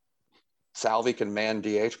Salvi can man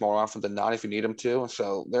DH more often than not if you need him to.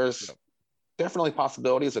 So there's definitely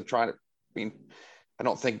possibilities of trying to. I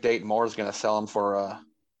don't think Dayton Moore is going to sell him for a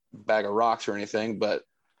bag of rocks or anything, but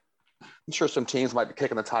I'm sure some teams might be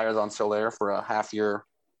kicking the tires on Soler for a half year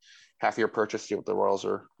purchase. See what the Royals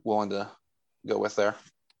are willing to go with there.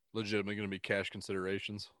 Legitimately going to be cash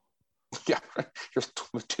considerations. Yeah, just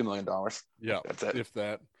 $2 million. Yeah, that's it. If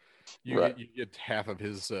that, you get half of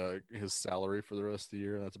his salary for the rest of the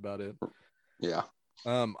year. That's about it. Yeah.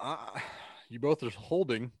 You both are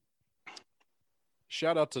holding.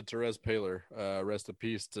 Shout out to Therese Paylor. Rest in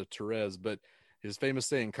peace to Therese. But his famous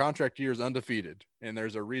saying, "Contract year is undefeated," and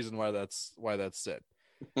there's a reason why that's said,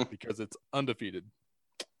 because it's undefeated.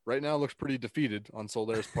 Right now, it looks pretty defeated on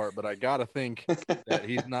Soler's part, but I gotta think that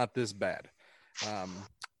he's not this bad.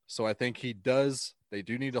 So I think he does. They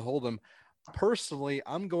do need to hold him. Personally,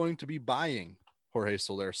 I'm going to be buying Jorge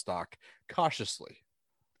Soler stock cautiously.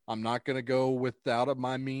 I'm not going to go without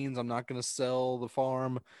my means. I'm not going to sell the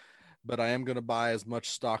farm, but I am going to buy as much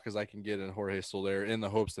stock as I can get in Jorge Soler in the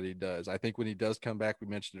hopes that he does. I think when he does come back, we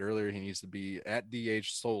mentioned it earlier, he needs to be at DH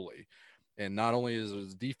solely. And not only is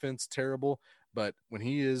his defense terrible, but when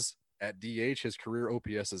he is at DH, his career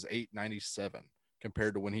OPS is 897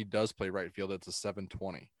 compared to when he does play right field, it's a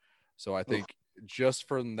 720. So I think just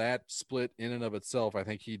from that split in and of itself, I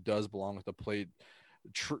think he does belong at the plate.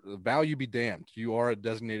 Value be damned. You are a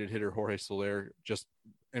designated hitter, Jorge Soler. Just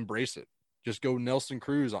embrace it. Just go Nelson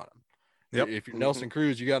Cruz on him. Yep. If you're Nelson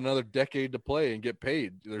Cruz, you got another decade to play and get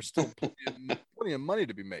paid. There's still plenty of money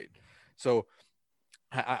to be made. So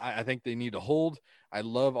I think they need to hold. I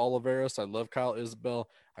love Oliveros. I love Kyle Isbell.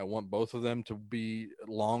 I want both of them to be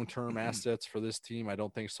long-term assets for this team. I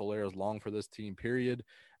don't think Soler is long for this team, period.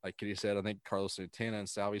 Like Kitty said, I think Carlos Santana and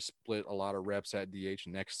Salvi split a lot of reps at DH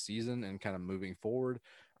next season and kind of moving forward.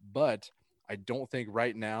 But I don't think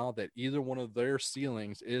right now that either one of their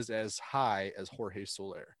ceilings is as high as Jorge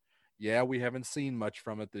Soler. Yeah, we haven't seen much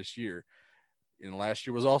from it this year. And last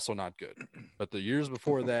year was also not good. But the years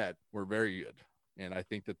before that were very good. And I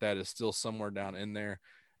think that is still somewhere down in there.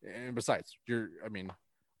 And besides,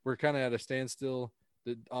 we're kind of at a standstill.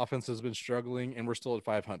 The offense has been struggling, and we're still at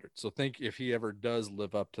 500. So think if he ever does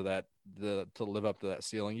live up to that,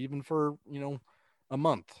 ceiling, even for, a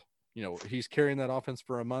month, he's carrying that offense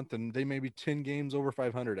for a month, and they may be 10 games over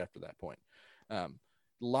 500 after that point. A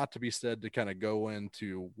lot to be said to kind of go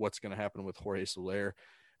into what's going to happen with Jorge Soler,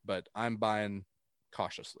 but I'm buying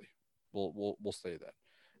cautiously. We'll say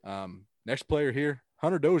that. Next player here,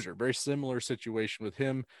 Hunter Dozier, very similar situation with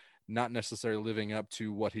him, not necessarily living up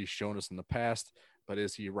to what he's shown us in the past, but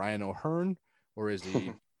is he Ryan O'Hearn, or is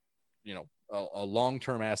he, a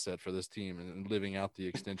long-term asset for this team and living out the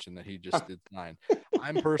extension that he just did sign?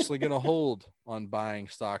 I'm personally going to hold on buying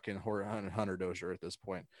stock in Hunter Dozier at this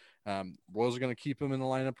point. Royals are going to keep him in the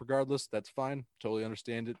lineup regardless. That's fine. Totally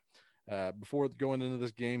understand it. Before going into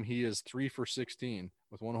this game, he is 3 for 16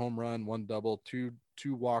 with 1 home run, 1 double, 2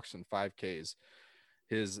 walks, and 5 Ks.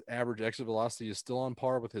 His average exit velocity is still on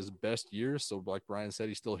par with his best years. So like Brian said,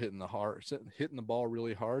 he's still hitting the ball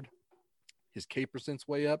really hard. His K percent's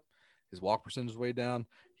way up. His walk percentage is way down.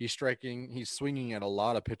 He's swinging at a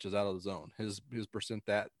lot of pitches out of the zone. His percent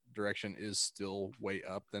that direction is still way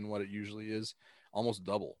up than what it usually is, almost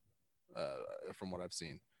double from what I've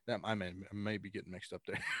seen. I may be getting mixed up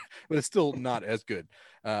there, but it's still not as good.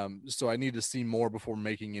 So I need to see more before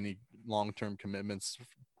making any long-term commitments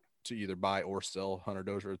to either buy or sell Hunter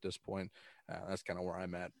Dozier at this point. That's kind of where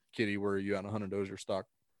I'm at. Kitty, where are you on a Hunter Dozier stock?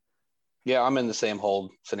 Yeah, I'm in the same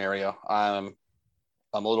hold scenario. I'm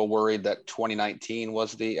a little worried that 2019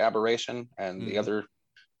 was the aberration, and the other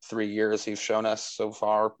 3 years he's shown us so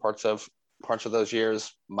far, parts of those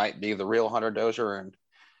years might be the real Hunter Dozier, and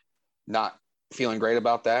not feeling great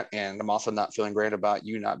about that. And I'm also not feeling great about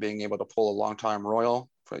you not being able to pull a long-time Royal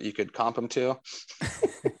that you could comp him to.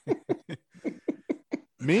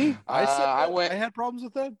 Me? I had problems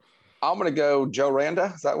with that. I'm going to go Joe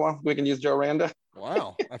Randa. Is that one? We can use Joe Randa.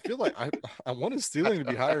 Wow. I feel like I want his ceiling to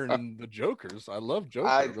be higher than the Joker's. I love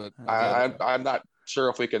Joker, but I'm not sure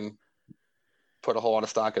if we can put a whole lot of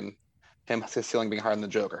stock in his ceiling being higher than the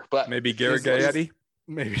Joker. But maybe Gary Gaetti.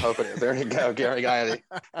 Maybe. There you go, Gary Gaetti.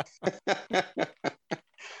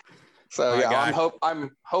 So yeah,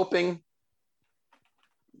 I'm hoping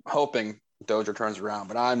Dozier turns around,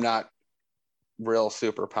 but I'm not real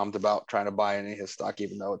super pumped about trying to buy any of his stock,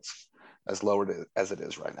 even though it's as low as it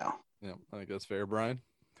is right now. Yeah, I think that's fair, Brian.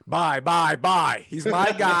 Buy. He's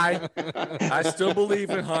my guy. I still believe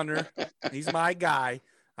in Hunter. He's my guy.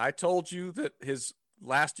 I told you that his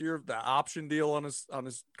last year, the option deal on his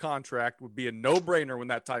contract would be a no-brainer when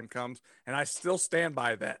that time comes, and I still stand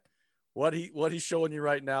by that. What he's showing you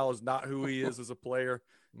right now is not who he is as a player.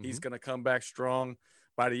 He's going to come back strong.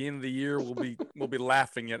 By the end of the year, we'll be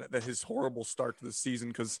laughing at his horrible start to the season,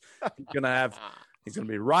 because he's going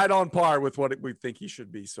to be right on par with what we think he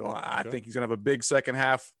should be. So I think he's going to have a big second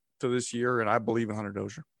half to this year, and I believe in Hunter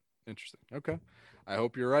Dozier. Interesting. Okay. I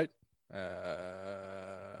hope you're right.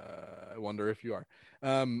 I wonder if you are.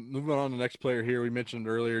 Moving on to the next player here, we mentioned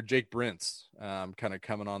earlier, Jake Brentz, kind of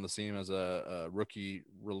coming on the scene as a rookie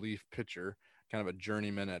relief pitcher, kind of a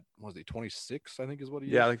journeyman at, was he 26, I think is what he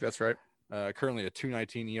is. Yeah, I think that's right. Currently a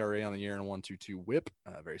 2.19 ERA on the year and a 1.22 WHIP.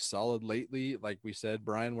 Very solid lately. Like we said,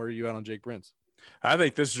 Brian, where are you at on Jake Brentz? I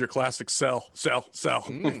think this is your classic sell.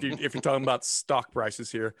 If you're talking about stock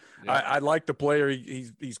prices here, yeah. I like the player.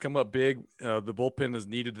 He's come up big. The bullpen has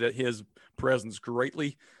needed his presence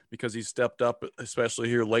greatly because he's stepped up, especially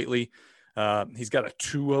here lately. He's got a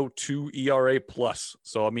 2.02 ERA plus.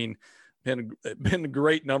 So, I mean, been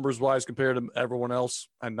great numbers wise compared to everyone else.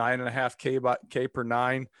 A 9.5 K per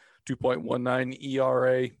 9, 2.19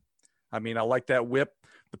 ERA. I mean, I like that whip.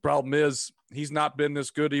 The problem is he's not been this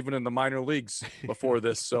good even in the minor leagues before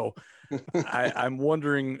this. So I'm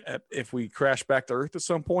wondering if we crash back to earth at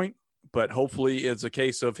some point, but hopefully it's a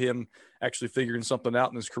case of him actually figuring something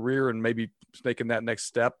out in his career and maybe making that next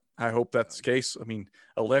step. I hope that's the case. I mean,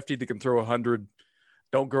 a lefty that can throw 100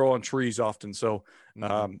 don't grow on trees often. So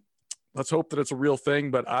let's hope that it's a real thing,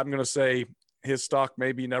 but I'm going to say his stock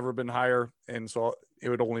maybe never been higher. And so it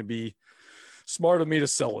would only be smart of me to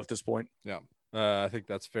sell at this point. Yeah. I think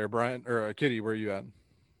that's fair. Brian or Kitty, where are you at?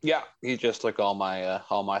 Yeah, he just took all my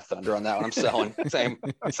thunder on that one. I'm selling.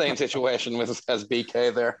 Same situation with as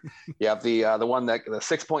BK there. Yeah, the one that the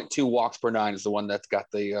 6.2 walks per 9 is the one that's got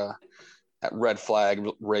the that red flag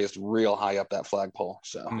raised real high up that flagpole.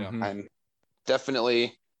 So I'm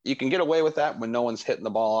definitely, you can get away with that when no one's hitting the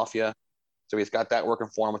ball off you. So he's got that working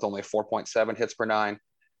for him with only 4.7 hits per 9.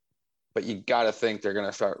 But you got to think they're going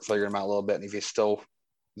to start figuring him out a little bit. And if he's still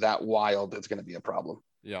that wild, it's going to be a problem.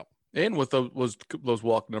 Yeah. And with those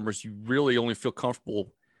walk numbers, you really only feel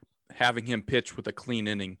comfortable having him pitch with a clean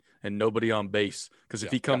inning and nobody on base. Because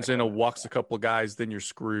if he comes in and walks a couple of guys, then you're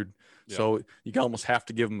screwed. Yeah. So you almost have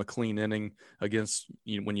to give him a clean inning against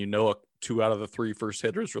when you know 2 out of the 3 first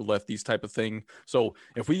hitters are lefties type of thing. So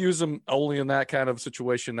if we use him only in that kind of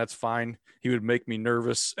situation, that's fine. He would make me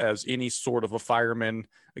nervous as any sort of a fireman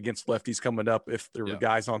against lefties coming up if there were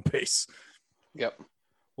guys on base. Yep.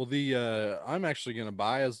 Well, I'm actually going to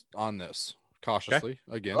buy on this cautiously.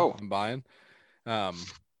 Okay. Again, I'm buying.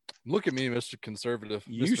 Look at me, Mr. Conservative.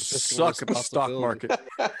 You Mr. suck at the stock market.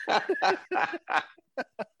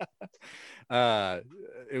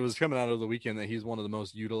 It was coming out of the weekend that he's one of the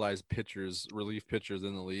most utilized relief pitchers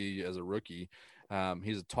in the league as a rookie.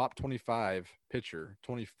 He's a top 25 pitcher,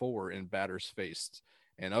 24 in batters faced.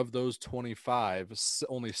 And of those 25,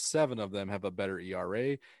 only 7 of them have a better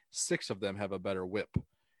ERA. 6 of them have a better whip.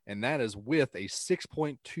 And that is with a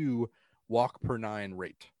 6.2 walk per 9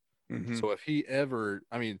 rate. Mm-hmm. So if he ever,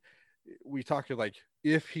 we talk like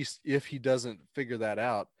if he doesn't figure that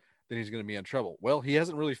out, then he's going to be in trouble. Well, he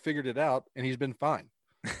hasn't really figured it out, and he's been fine.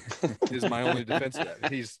 Is my only defense of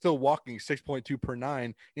that. He's still walking 6.2 per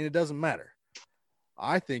 9, and it doesn't matter.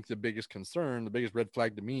 I think the biggest concern, the biggest red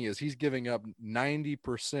flag to me is he's giving up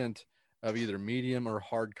 90% of either medium or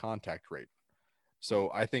hard contact rate.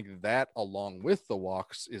 So I think that along with the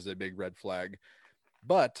walks is a big red flag.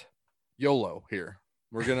 But YOLO here.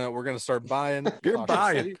 We're gonna start buying. You're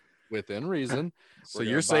buying within reason. So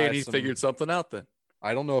you're saying he figured something out then?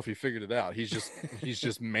 I don't know if he figured it out. He's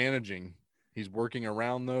just managing. He's working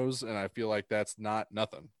around those, and I feel like that's not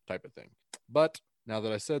nothing type of thing. But now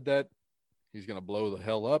that I said that, he's gonna blow the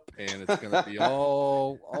hell up, and it's gonna be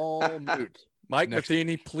all moot. Mike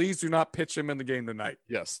Matheny, please do not pitch him in the game tonight.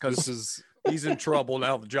 Yes, because he's in trouble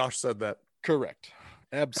now that Josh said that. Correct.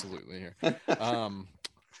 Absolutely here.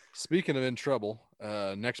 Speaking of in trouble,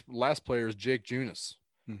 last player is Jake Junis.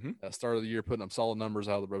 Start of the year, putting up solid numbers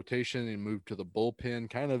out of the rotation and moved to the bullpen.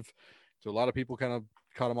 Kind of, to a lot of people, kind of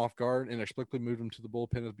caught him off guard. Inexplicably moved him to the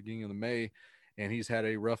bullpen at the beginning of the May, and he's had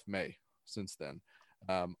a rough May since then.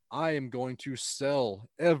 I am going to sell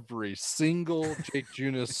every single Jake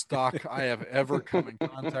Junis stock I have ever come in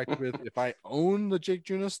contact with. If I own the Jake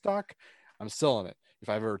Junis stock, I'm selling it. If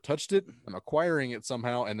I've ever touched it, I'm acquiring it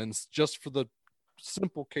somehow, and then just for the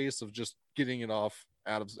simple case of just getting it off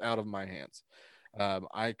out of my hands.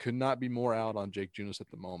 I could not be more out on Jake Junis at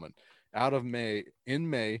the moment. In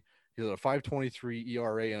May, he had a 5.23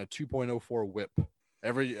 ERA and a 2.04 whip.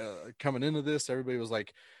 Coming into this, everybody was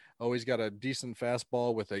like, oh, he's got a decent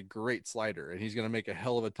fastball with a great slider, and he's going to make a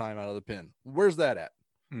hell of a time out of the pen. Where's that at?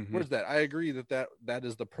 Mm-hmm. Where's that? I agree that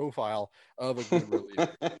is the profile of a good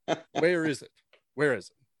reliever. Where is it?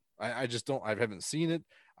 I just don't. I haven't seen it.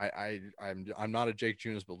 I'm not a Jake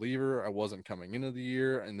Junis believer. I wasn't coming into the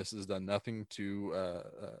year, and this has done nothing to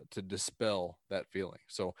dispel that feeling.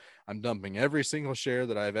 So I'm dumping every single share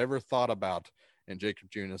that I've ever thought about in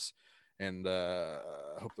Jacob Junis, and I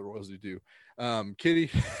hope the Royals do.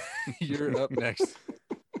 Kitty, you're up next.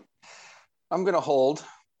 I'm gonna hold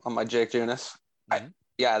on my Jake Junis. Mm-hmm.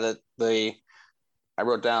 I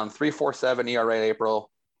wrote down 3.47 ERA in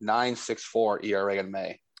April, 9.64 ERA in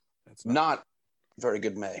May. That's not very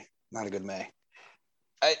good May. Not a good May.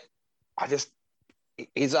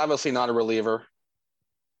 He's obviously not a reliever.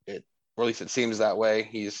 Or at least it seems that way.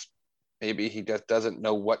 He just doesn't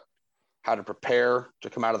know how to prepare to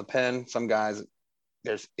come out of the pen. Some guys,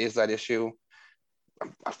 is that issue.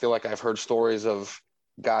 I feel like I've heard stories of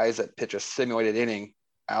guys that pitch a simulated inning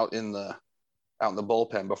out in the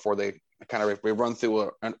bullpen before they run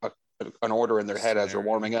through an order in their head as they're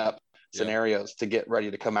warming up scenarios to get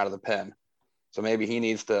ready to come out of the pen. So maybe he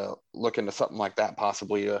needs to look into something like that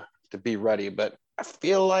possibly to be ready. But I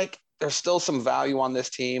feel like there's still some value on this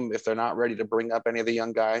team if they're not ready to bring up any of the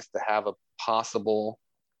young guys to have a possible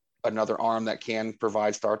another arm that can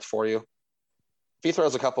provide starts for you. If he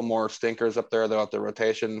throws a couple more stinkers up there throughout the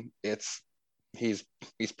rotation, he's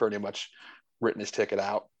pretty much written his ticket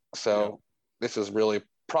out. So this is really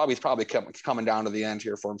probably coming down to the end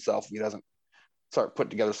here for himself if he doesn't start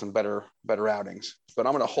putting together some better outings. But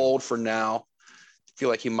I'm going to hold for now. Feel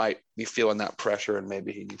like he might be feeling that pressure, and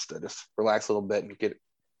maybe he needs to just relax a little bit and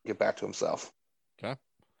get back to himself. Okay.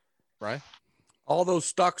 Right. All those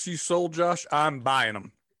stocks you sold, Josh, I'm buying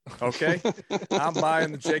them. Okay. I'm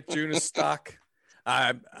buying the Jake Junis stock.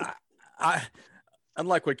 I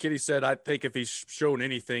unlike what Kitty said, I think if he's shown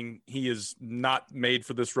anything, he is not made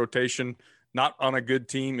for this rotation, not on a good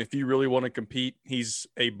team. If you really want to compete, he's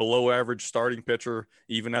a below average starting pitcher,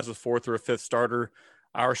 even as a fourth or a fifth starter.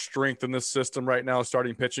 Our strength in this system right now is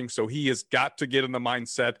starting pitching. So he has got to get in the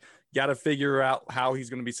mindset, got to figure out how he's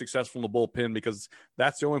going to be successful in the bullpen, because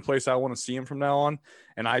that's the only place I want to see him from now on.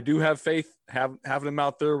 And I do have faith having him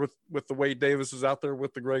out there with the Wade Davis is out there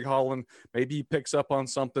with the Greg Holland. Maybe he picks up on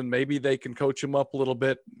something. Maybe they can coach him up a little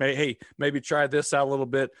bit. Maybe try this out a little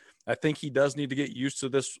bit. I think he does need to get used to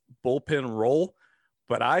this bullpen role.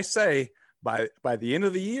 But I say by the end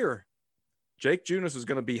of the year, Jake Junis is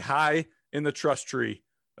going to be high in the trust tree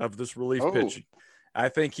of this relief pitching. I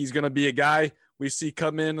think he's going to be a guy we see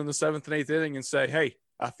come in the 7th and 8th inning and say, hey,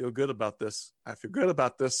 I feel good about this. I feel good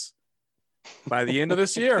about this. By the end of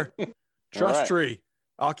this year, trust tree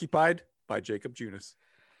occupied by Jacob Junis.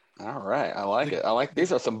 All right. I like it. I like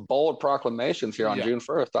these are some bold proclamations here on June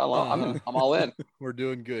 1st. I'm all in. We're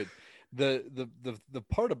doing good. The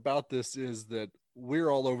part about this is that we're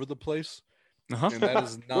all over the place. And that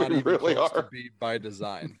is not even really close to be by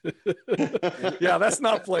design. Yeah, that's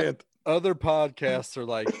not planned. Other podcasts are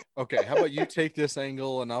like, okay, how about you take this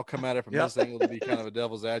angle and I'll come at it from this angle to be kind of a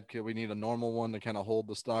devil's advocate. We need a normal one to kind of hold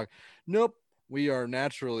the stock. Nope. We are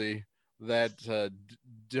naturally that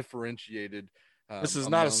differentiated. This is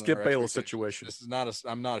not a Skip Bayless situation. This is not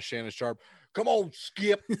I'm not a Shannon Sharp. Come on,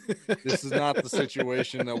 Skip. This is not the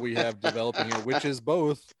situation that we have developing here, which is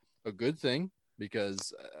both a good thing,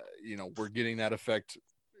 because we're getting that effect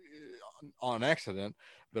on accident,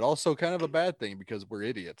 but also kind of a bad thing because we're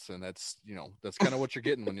idiots, and that's kind of what you're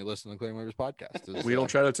getting when you listen to the Claim Waivers podcast. We don't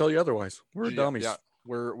try to tell you otherwise. We're dummies. Yeah,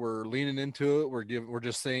 we're leaning into it. We're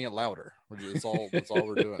just saying it louder. That's all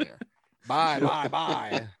we're doing here.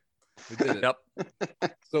 Bye. We did it. Yep.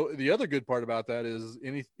 So the other good part about that is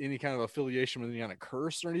any kind of affiliation with any kind of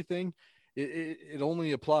curse or anything, it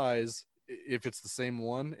only applies if it's the same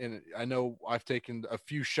one. And I know I've taken a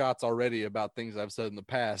few shots already about things I've said in the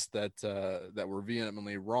past that were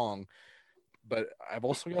vehemently wrong, but I've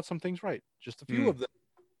also got some things right, just a few of them.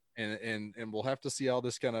 And we'll have to see how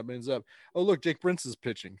this kind of ends up. Oh, look, Jake Prince is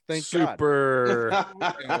pitching. Thank God. Super.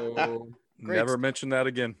 Never stuff. mention that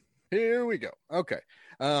again. Here we go. Okay.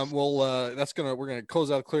 We're gonna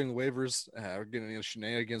close out clearing the waivers. We're getting into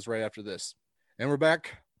shenanigans right after this, and we're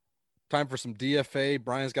back. Time for some DFA.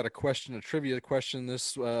 Brian's got a trivia question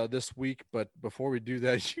this week, but before we do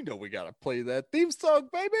that, we gotta play that theme song,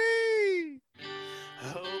 baby.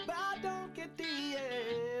 Hope I don't get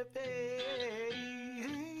DFA.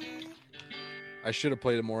 I should have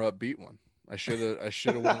played a more upbeat one. I should have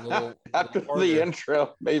went a little after harder. The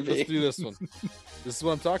intro, maybe. Let's do this one. This is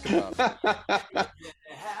what I'm talking about.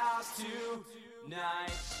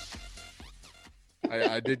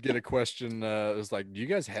 I did get a question. It was like, do you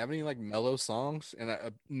guys have any like mellow songs? And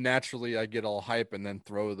naturally I get all hype and then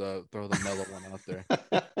throw the mellow one out there.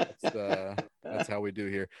 That's how we do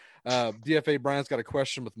here. DFA Brian's got a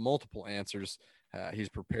question with multiple answers. He's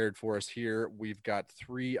prepared for us here. We've got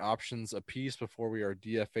 3 options apiece before we are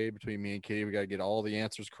DFA between me and Katie. We got to get all the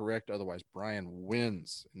answers correct. Otherwise, Brian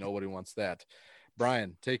wins. Nobody wants that.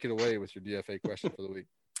 Brian, take it away with your DFA question for the week.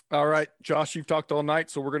 All right, Josh, you've talked all night,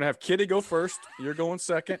 so we're going to have Kitty go first. You're going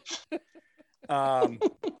second.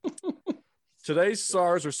 Today's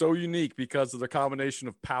SARs are so unique because of the combination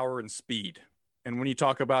of power and speed. And when you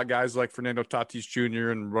talk about guys like Fernando Tatis Jr.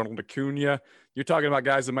 and Ronald Acuna, you're talking about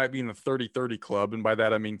guys that might be in the 30-30 club. And by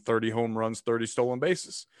that, I mean 30 home runs, 30 stolen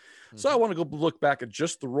bases. Mm-hmm. So I want to go look back at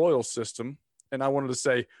just the Royals system. And I wanted to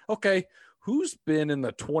say, okay, who's been in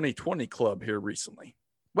the 2020 club here recently?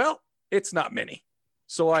 Well, it's not many.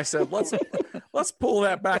 So I said, let's pull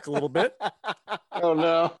that back a little bit. Oh,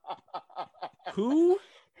 no. Who's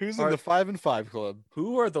in the 5-5 club?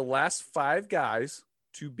 Who are the last 5 guys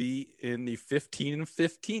to be in the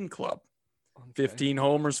 15-15 club? Okay. 15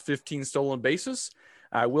 homers, 15 stolen bases.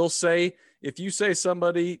 I will say, if you say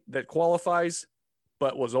somebody that qualifies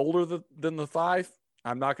but was older than the 5,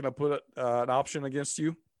 I'm not going to put an option against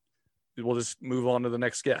you. We'll just move on to the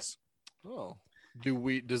next guess. Oh,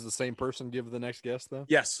 does the same person give the next guess though?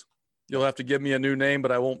 Yes. You'll have to give me a new name,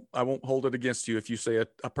 but I won't hold it against you if you say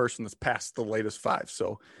a person that's past the latest 5.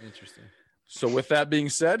 So interesting. So with that being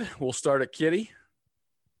said, we'll start at Kitty.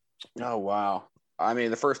 Oh, wow. I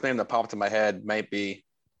mean, the first name that popped in my head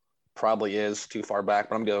probably is too far back,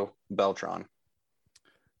 but I'm going to go Beltran.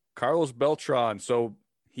 Carlos Beltran. So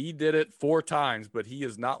he did it 4 times, but he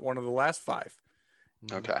is not one of the last 5.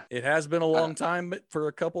 Okay. It has been a long time for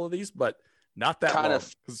a couple of these, but not that Kind long.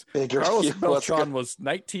 of 'Cause figured Carlos you- Beltran was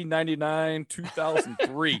 1999,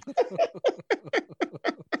 2003.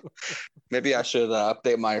 Maybe I should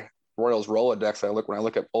update my Royals Rolodex. When I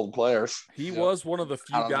look at old players. He was one of the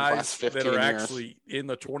few Out of the guys last that 15 are years. actually in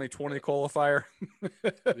the 2020 qualifier.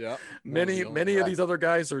 Yeah. Many One of the of Right. these other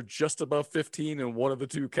guys are just above 15 in one of the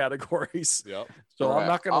two categories. Yep. So All I'm right.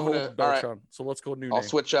 not going to I'm hold gonna- all right. Beltran. So let's go new I'll name.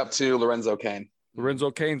 switch up to Lorenzo Kane. Lorenzo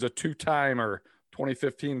Kane's a two-timer.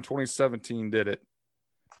 2015, 2017 did it.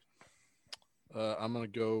 I'm gonna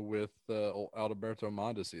go with old Alberto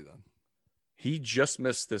Mondesi then. He just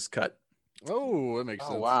missed this cut. Oh, that makes Oh,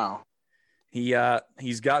 sense. wow.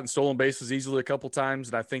 He's gotten stolen bases easily a couple times,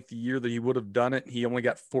 and I think the year that he would have done it, he only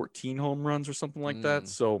got 14 home runs or something like that.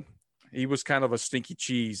 So he was kind of a stinky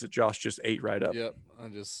cheese that Josh just ate right up. Yep.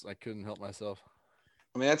 I couldn't help myself.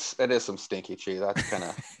 I mean, that is some stinky cheese. That's kind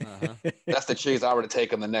of Uh-huh. that's the cheese I would have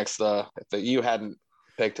taken the next. If you hadn't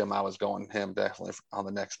picked him, I was going him definitely on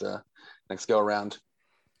the next go around.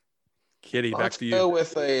 Kitty, back Let's to go you.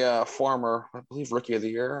 with a former, I believe, Rookie of the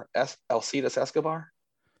Year, Alcides Escobar.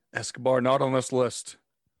 Escobar not on this list.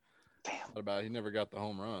 What about he never got the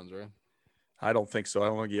home runs, right? I don't think so. I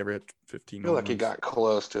don't think he ever hit 15. I feel like he home got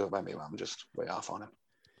close to it. Maybe I'm just way off on him.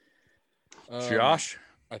 runs. Josh,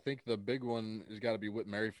 I think the big one has got to be Whit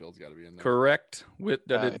Merrifield's got to be in there. correct. Whit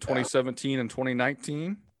that Yeah. did 2017 and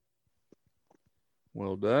 2019.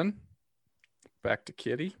 Well done. Back to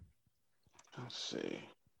Kitty. Let's see.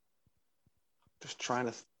 Just trying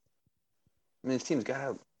to. I mean, this team's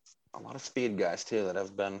got a lot of speed guys too that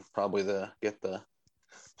have been probably get the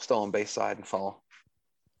stolen base side and fall.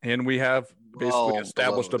 And we have basically Well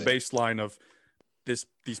established a below the- baseline of this.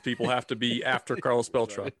 These people have to be after Carlos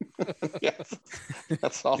Beltran. Yes,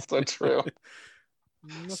 that's also true.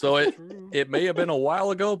 So it may have been a while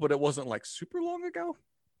ago, but it wasn't like super long ago.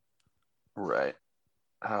 Right.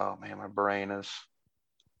 Oh man, my brain doesn't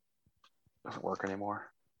work anymore.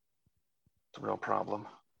 It's a real problem.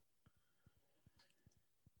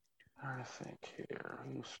 Trying to think here.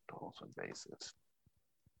 Who stole some bases?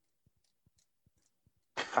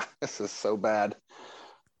 This is so bad.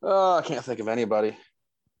 Oh, I can't think of anybody.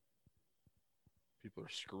 People are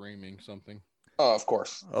screaming something. Oh, of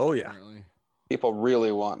course. Oh yeah. Apparently. People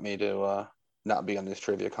really want me to not be on these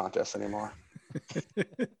trivia contests anymore.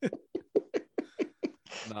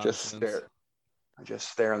 Nonsense. I just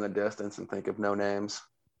stare in the distance and think of no names.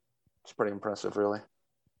 It's pretty impressive, really.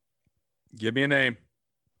 Give me a name.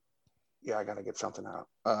 Yeah, I gotta get something out.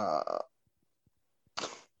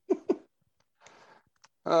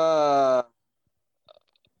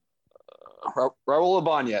 Raul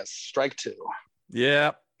Ibanez, strike two.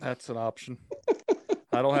 Yeah, that's an option.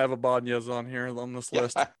 I don't have a Ibanez on here on this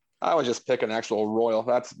list. I would just pick an actual Royal.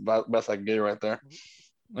 That's about the best I can get right there.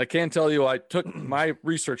 I can tell you I took my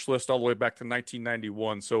research list all the way back to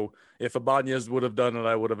 1991. So if Ibanez would have done it,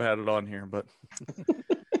 I would have had it on here. But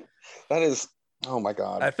That is, oh my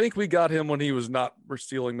God. I think we got him when he was not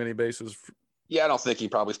stealing many bases. Yeah, I don't think he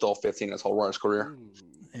probably stole 15 in his whole Royals career.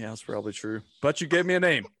 Yeah, that's probably true. But you gave me a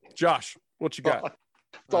name. Josh, what you got?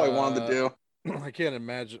 That's all he wanted to do. I can't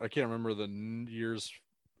imagine. I can't remember the years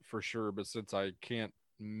for sure, but since I can't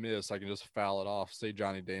miss, I can just foul it off. Say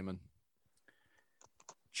Johnny Damon.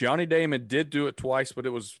 Johnny Damon did do it twice, but it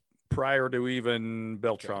was prior to even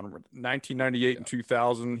Beltran. 1998 and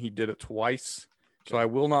 2000, he did it twice. So I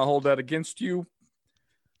will not hold that against you,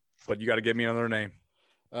 but you got to give me another name.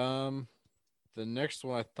 The next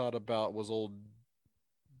one I thought about was old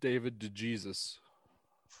David DeJesus.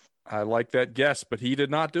 I like that guess, but he did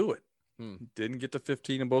not do it. Hmm. Didn't get to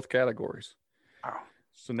 15 in both categories. Oh.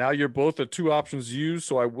 So now you're both the two options used.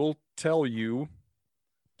 So I will tell you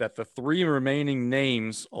that the three remaining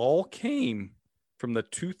names all came from the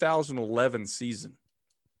 2011 season.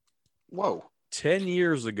 Whoa. 10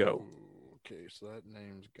 years ago. Ooh, okay, so that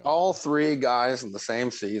name's gone. All three guys in the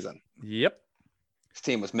same season. Yep. His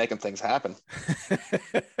team was making things happen.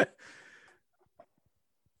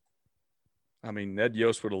 I mean, Ned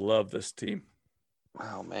Yost would have loved this team.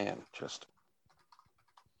 Oh, man. Just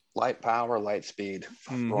light power, light speed.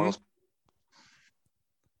 Mhm. Royals.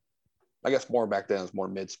 I guess more back then, it was more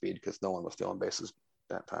mid-speed because no one was stealing bases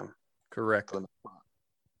that time. Correct.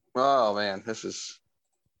 Oh, man. This is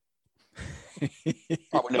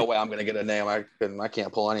probably no way I'm going to get a name. I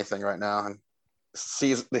can't pull anything right now. And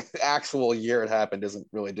the actual year it happened isn't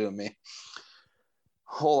really doing me a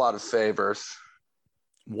whole lot of favors.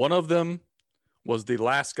 One of them was the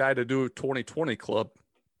last guy to do a 2020 club.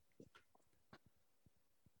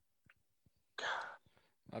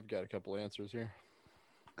 I've got a couple answers here.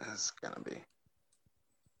 It's going to be.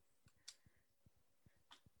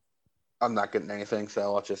 I'm not getting anything, so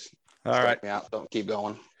I'll just All strike right. me out. Don't keep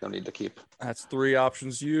going. Don't need to keep. That's 3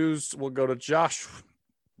 options used. We'll go to Josh.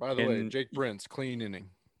 By the way, And- Jake Brent's clean inning.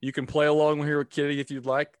 You can play along here with Kitty if you'd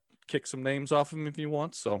like. Kick some names off him if you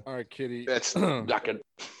want. So All right, Kitty. It's not good.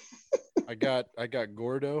 I got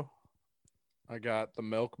Gordo. I got the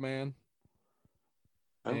Milkman.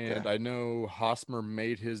 Okay. And I know Hosmer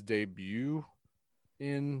made his debut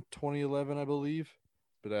in 2011, I believe,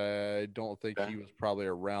 but I don't think Okay. he was probably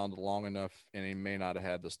around long enough, and he may not have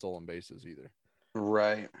had the stolen bases either.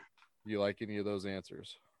 Right. You like any of those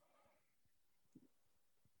answers?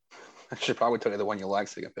 I should probably tell you the one you like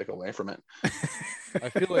so you can pick away from it. I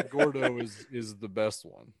feel like Gordo is the best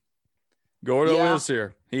one. Gordo Yeah. is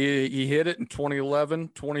here. He hit it in 2011,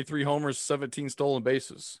 23 homers, 17 stolen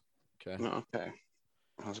bases. Okay. Okay.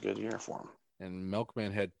 That was a good year for him. And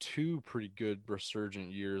Milkman had 2 pretty good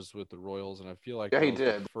resurgent years with the Royals, and I feel like Yeah, that he was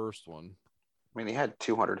did. the first one. I mean, he had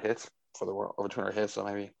 200 hits for the world, over 200 hits, so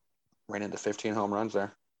maybe ran into 15 home runs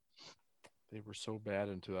there. They were so bad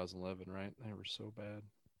in 2011, right? They were so bad.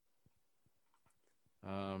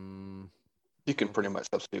 You can pretty much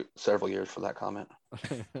substitute several years for that comment.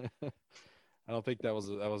 I don't think that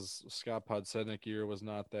was Scott Podsednik year. Was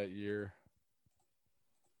not that year.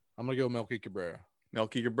 I'm gonna go Melky Cabrera.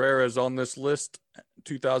 Melky Cabrera is on this list.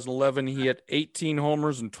 2011, he hit 18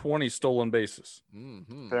 homers and 20 stolen bases.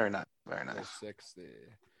 Mm-hmm. Very nice. Very nice. 60.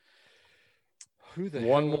 Who the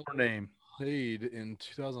One hell more name. played in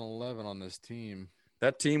 2011 on this team?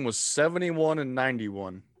 That team was 71 and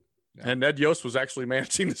 91. Yeah. And Ned Yost was actually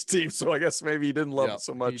managing this team, so I guess maybe he didn't love Yeah, it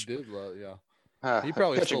so much. He did love, yeah. He The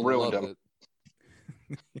probably pitching still ruined loved him. it.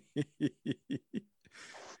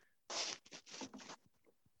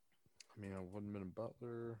 I mean, it wouldn't have been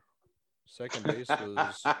Butler. Second base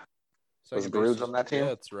was Grooves on that team?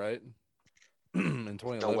 Getz, right? In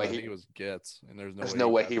 2011, way I think he- it was Getz, and there's There's no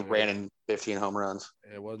way got he there. ran in 15 home runs.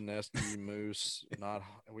 It wasn't Esky, Moose, not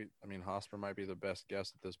we. I mean, Hosmer might be the best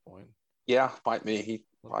guess at this point. Yeah, might be. He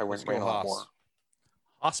probably Let's ran go a lot Haas. more.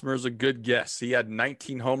 Hosmer is a good guess. He had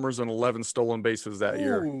 19 homers and 11 stolen bases that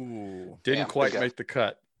year. Ooh, Didn't Damn, quite good guess. make the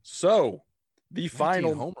cut. So, the 19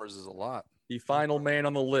 final homers is a lot. The final man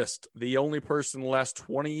on the list, the only person in the last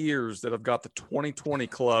 20 years that have got the 2020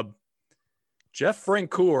 club, Jeff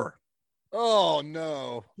Francoeur. Oh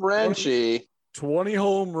no, Frenchie. 20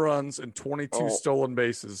 home runs and 22 Oh. stolen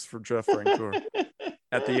bases for Jeff Francoeur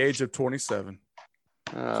at the age of 27.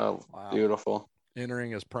 Oh, Wow. beautiful.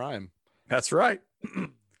 Entering his prime, That's right.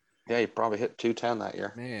 Yeah, he probably hit 210 that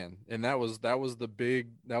year. man. And that was the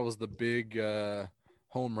big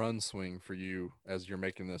home run swing for you as you're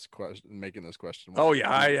making this question. Oh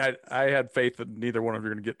yeah, I had faith that neither one of you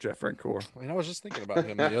are going to get Jeff Francoeur. I mean, I was just thinking about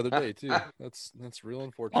him the other day too. That's real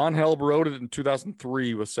unfortunate. Angel wrote it in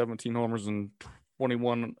 2003 with 17 homers and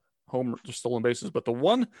 21 stolen bases. But the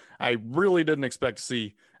one I really didn't expect to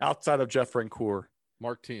see outside of Jeff Francoeur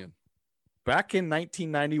Mark Tien. back in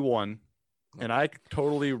 1991, and I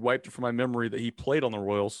totally wiped it from my memory that he played on the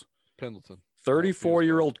Royals. Pendleton.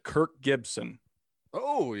 34-year-old Kirk Gibson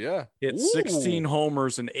Oh yeah, hit 16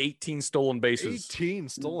 homers and 18 stolen bases 18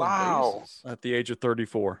 stolen Wow. bases. at the age of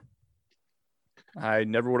 34. I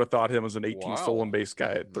never would have thought him as an 18 Wow. stolen base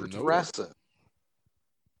guy at 34. No. Impressive.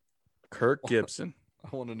 Kirk Gibson.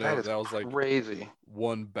 I want to know That if is that was like crazy.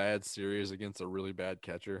 one bad series against a really bad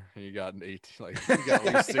catcher, and you got an 18, like you got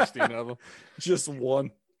at least 16 of them. Just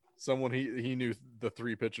one. Someone he knew the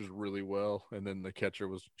 3 pitchers really well, and then the catcher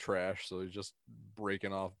was trash, so he's just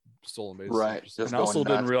breaking off stolen bases. Right. Just- Just And I also going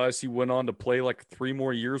didn't nuts. realize he went on to play like 3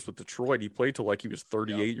 more years with Detroit. He played till like he was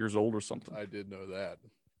 38 years old or something. I did know that.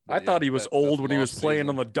 I But thought yeah, he was that old when he was lost playing season.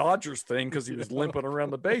 on the Dodgers thing because he was limping around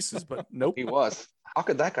the bases, but nope. He was. How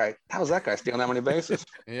was that guy stealing that many bases?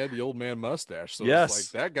 He had the old man mustache, so Yes.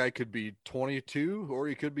 it's like that guy could be 22 or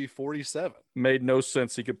he could be 47. Made no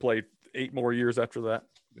sense. He could play 8 more years after that.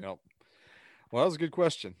 Yep. Well, that was a good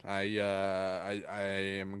question. I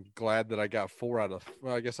am glad that I got 4 out of.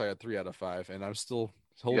 Well, I guess I got 3 out of 5, and I'm still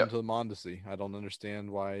holding Yep. to the Mondesi. I don't understand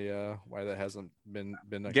why that hasn't been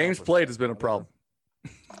Games accomplished. played has been a problem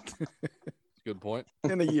Good point.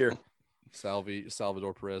 in a year.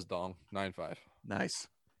 Salvador Perez Dong 9-5. Nice.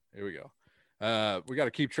 Here we go. We got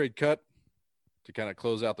a keep trade cut to kind of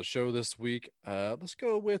close out the show this week. Let's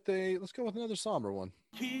go with another somber one.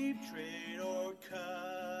 Keep trade or cut.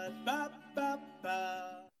 Ba, ba,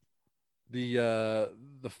 ba.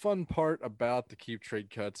 The fun part about the keep trade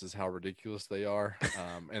cuts is how ridiculous they are,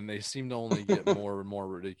 and they seem to only get more and more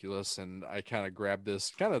ridiculous. And I kind of grabbed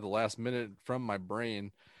this kind of the last minute from my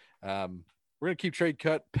brain. We're gonna keep trade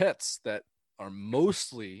cut pets that are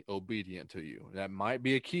mostly obedient to you. That might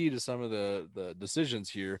be a key to some of the decisions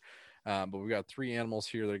here. But we've got 3 animals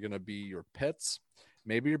here that are going to be your pets,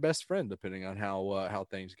 maybe your best friend, depending on how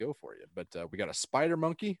things go for you. But we got a spider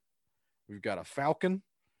monkey, we've got a falcon,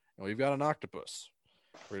 and we've got an octopus.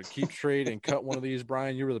 We're going to keep trade and cut one of these.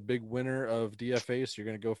 Brian, you were the big winner of DFA, so you're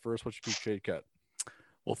going to go first. What's your keep trade cut?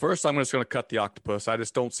 Well, first, I'm just going to cut the octopus. I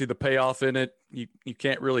just don't see the payoff in it. You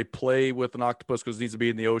can't really play with an octopus because it needs to be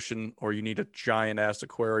in the ocean, or you need a giant-ass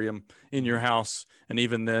aquarium in your house. And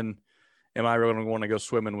even then, am I really going to want to go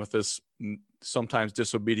swimming with this sometimes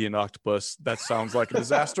disobedient octopus? That sounds like a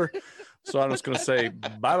disaster. So I'm just going to say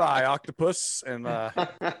bye-bye, octopus. And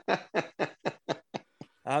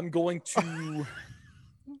I'm going to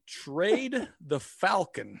trade the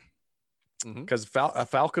falcon. Because a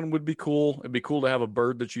falcon would be cool. It'd be cool to have a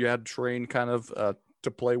bird that you had trained kind of to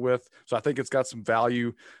play with. So I think it's got some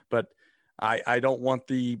value, but I don't want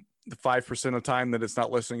the 5% of the time that it's not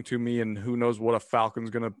listening to me, and who knows what a falcon's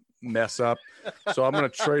going to mess up. So I'm going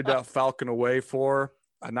to trade that falcon away for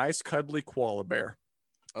a nice cuddly koala bear.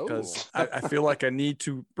 Because I feel like I need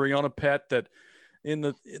to bring on a pet that in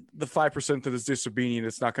the 5% that is disobedient,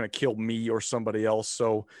 it's not going to kill me or somebody else.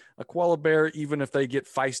 So a koala bear, even if they get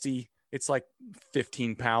feisty, it's like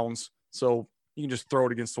 15 pounds. So you can just throw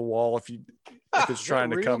it against the wall if it's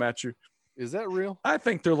trying to come at you. Is that real? I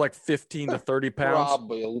think they're like 15 to 30 pounds.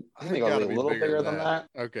 Probably. I think it'll be a little bigger than that.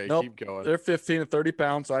 Okay, nope, keep going. They're 15 to 30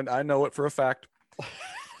 pounds. I know it for a fact.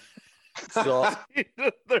 So 15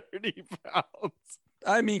 to 30 pounds.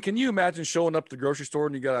 I mean, can you imagine showing up to the grocery store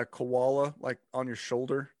and you got a koala like on your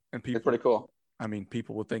shoulder, and people? It's pretty cool. I mean,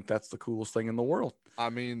 people would think that's the coolest thing in the world. I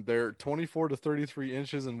mean, they're 24 to 33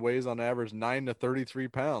 inches and weighs on average 9 to 33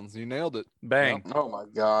 pounds. You nailed it. Bang. Oh my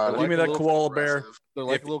God. Give me that koala bear. They're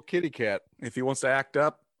like a little kitty cat. If he wants to act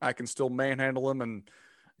up, I can still manhandle him and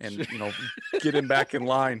get him back in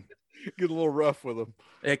line. Get a little rough with him.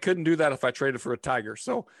 I couldn't do that if I traded for a tiger.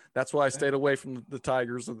 So that's why I stayed away from the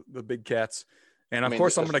tigers and the big cats. And of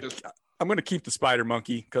course, I'm gonna keep the spider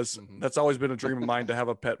monkey because that's always been a dream of mine to have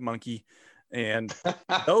a pet monkey. And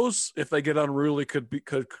those, if they get unruly, could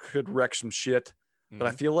wreck some shit. But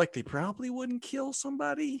I feel like they probably wouldn't kill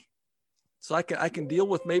somebody. So I can deal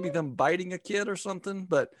with maybe them biting a kid or something,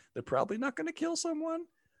 but they're probably not going to kill someone.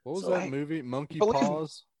 What was that movie? Monkey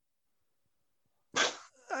Paws?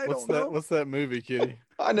 I don't know. What's that movie, Kitty?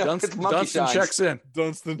 I know. Dunstan checks in.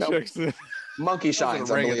 Checks in. Monkey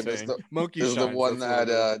Shines, I believe, is the one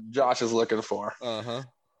that Josh is looking for. Uh-huh.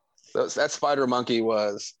 So that spider monkey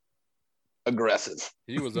was aggressive.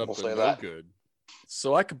 He was up to no good.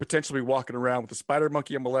 So I could potentially be walking around with a spider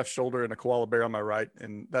monkey on my left shoulder and a koala bear on my right,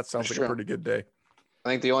 and that sounds like a pretty good day. I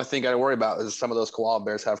think the only thing I got to worry about is some of those koala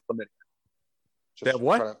bears have chlamydia. They have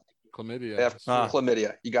what? Chlamydia. They have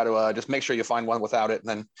chlamydia. You got to just make sure you find one without it, and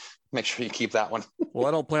then make sure you keep that one. Well,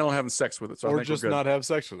 I don't plan on having sex with it, so or just not have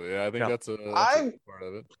sex with it. Yeah, I think that's a part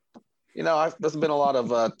of it. You know, there's been a lot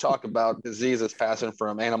of talk about diseases passing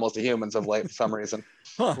from animals to humans of late for some reason.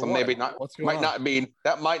 Huh. So maybe not. Might not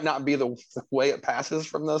be the way it passes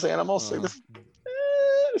from those animals.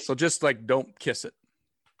 So just like don't kiss it.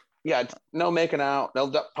 Yeah, no making out.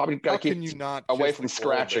 They'll probably got to keep you not away from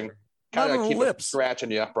scratching. Kind of keep lips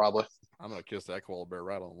scratching you, probably. I'm gonna kiss that koala bear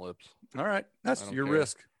right on the lips. All right, that's your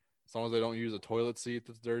risk. As long as they don't use a toilet seat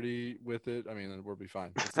that's dirty with it, I mean, then we'll be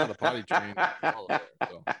fine. It's not a potty train.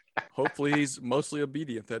 So. Hopefully, he's mostly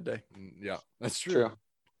obedient that day. Yeah, that's true.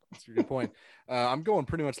 That's a good point. I'm going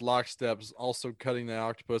pretty much locksteps, also cutting the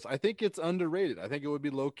octopus. I think it's underrated. I think it would be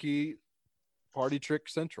low-key party trick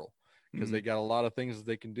central because they got a lot of things that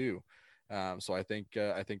they can do. So I think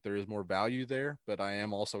there is more value there, but I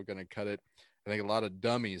am also going to cut it. I think a lot of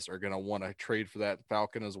dummies are going to want to trade for that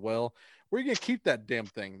falcon as well. Where are you going to keep that damn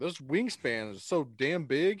thing? Those wingspan is so damn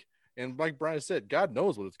big. And like Brian said, God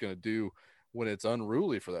knows what it's going to do when it's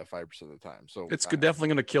unruly for that 5% of the time. So it's definitely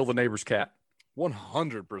going to kill the neighbor's cat.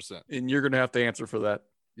 100%. And you're going to have to answer for that.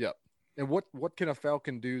 Yep. And what can a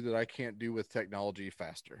falcon do that I can't do with technology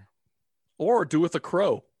faster? Or do with a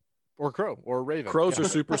crow. Or a raven. Crows are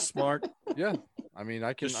super smart. Yeah. I mean,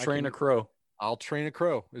 I can just train a crow. I'll train a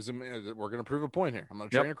crow. We're going to prove a point here. I'm going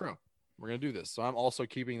to train a crow. We're going to do this. So I'm also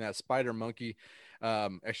keeping that spider monkey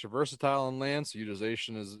extra versatile on land. So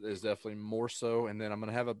utilization is definitely more so. And then I'm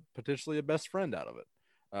going to have potentially a best friend out of it.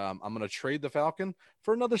 I'm going to trade the falcon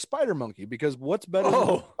for another spider monkey because what's better than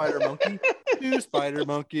a spider monkey? 2 spider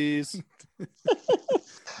monkeys.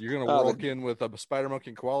 You're going to walk in with a spider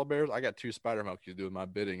monkey and koala bears. I got 2 spider monkeys doing my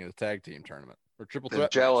bidding in a tag team tournament or triple threat.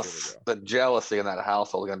 The jealousy in that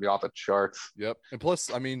household is going to be off the charts. Yep. And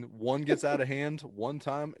plus, I mean, one gets out of hand one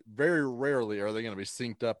time. Very rarely are they going to be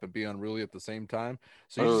synced up and be unruly at the same time.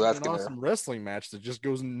 So you have an awesome wrestling match that just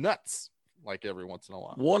goes nuts. like every once in a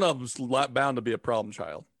while. One of them's bound to be a problem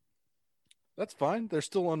child. That's fine. They're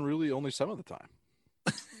still unruly only some of the time.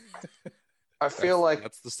 I feel like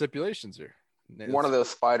that's the stipulations here. One of those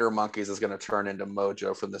spider monkeys is going to turn into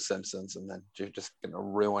Mojo from The Simpsons, and then you're just going to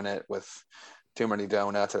ruin it with too many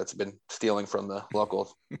donuts that it's been stealing from the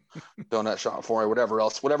local donut shop for, or whatever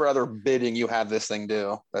else, whatever other bidding you have this thing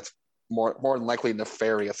do. That's more than likely a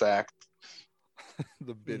nefarious act.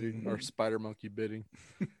 The bidding or spider monkey bidding.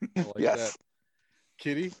 I like Yes. that.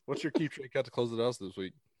 Kitty, what's your keep trade cut to close the house this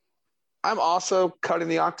week? I'm also cutting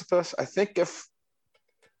the octopus. I think if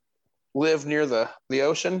live near the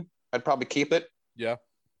ocean, I'd probably keep it. Yeah.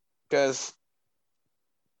 Because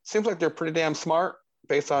seems like they're pretty damn smart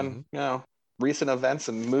based on, recent events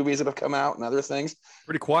and movies that have come out and other things.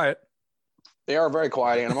 Pretty quiet. They are a very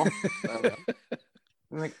quiet animal.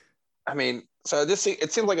 I mean, so it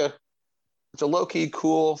seems like it's a low-key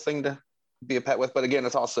cool thing to be a pet with, but again,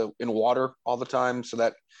 it's also in water all the time, so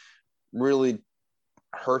that really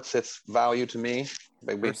hurts its value to me,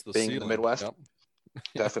 being in the Midwest. Yep.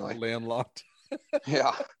 Definitely. Landlocked.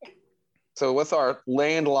 Yeah. So with our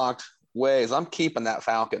landlocked ways, I'm keeping that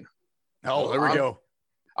falcon. Oh, there we go.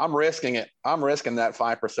 I'm risking it. I'm risking that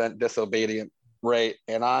 5% disobedient rate,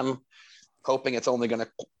 and I'm hoping it's only going to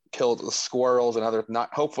kill the squirrels and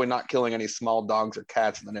hopefully not killing any small dogs or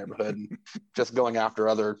cats in the neighborhood and just going after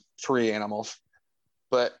other tree animals.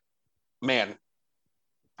 But man,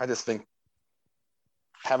 I just think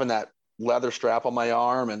having that leather strap on my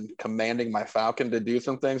arm and commanding my falcon to do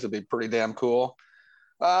some things would be pretty damn cool.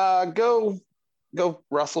 Go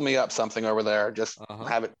rustle me up something over there. Just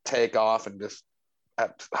have it take off and just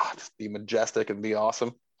be majestic and be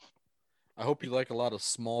awesome. I hope you like a lot of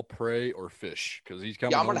small prey or fish, because he's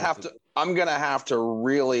coming. Yeah, I'm gonna have to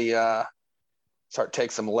really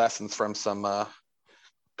take some lessons from some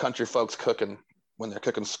country folks cooking when they're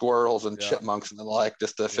cooking squirrels and chipmunks and the like,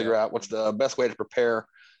 just to figure out what's the best way to prepare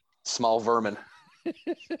small vermin.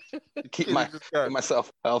 Keep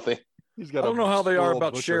myself healthy. I don't know how they are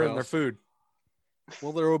about sharing their food.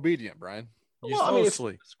 Well, they're obedient, Brian.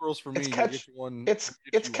 Mostly squirrels for me. It's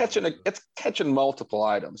catching multiple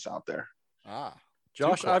items out there.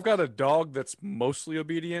 Josh, I've got a dog that's mostly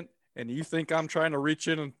obedient, and you think I'm trying to reach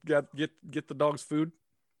in and get the dog's food?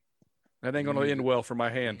 That ain't going to end well for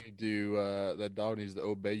my hand. That dog needs to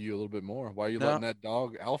obey you a little bit more. Why are you letting that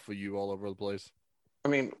dog alpha you all over the place? I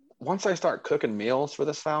mean, once I start cooking meals for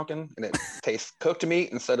this falcon and it tastes cooked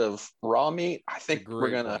meat instead of raw meat, I think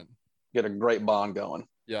we're going to get a great bond going.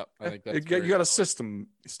 Yeah, I think that's you got a system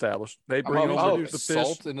established. They bring over the fish.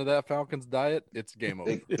 Salt into that falcon's diet, it's game over.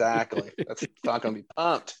 Exactly. That's not going to be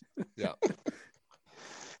pumped. Yeah.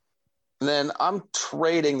 And then I'm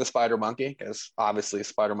trading the spider monkey, because obviously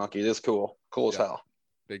spider monkey is cool as hell.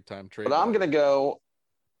 Big time trade. But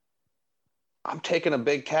I'm taking a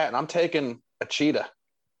big cat and I'm taking a cheetah.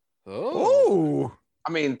 Oh.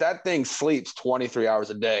 I mean, that thing sleeps 23 hours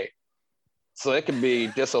a day. So it can be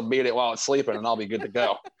disobedient while it's sleeping and I'll be good to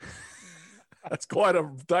go. That's quite a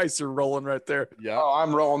dice you're rolling right there. Yeah. Oh,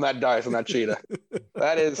 I'm rolling that dice on that cheetah.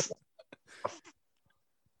 That is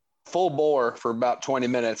full bore for about 20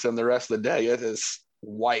 minutes, and the rest of the day it is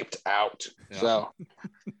wiped out. Yeah. So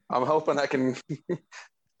I'm hoping I can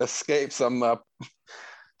escape some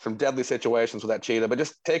deadly situations with that cheetah. But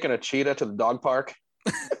just taking a cheetah to the dog park,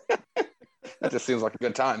 that just seems like a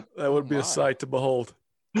good time. That would be a sight to behold.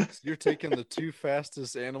 So you're taking the two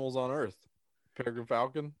fastest animals on earth, peregrine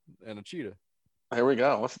falcon and a cheetah. Here we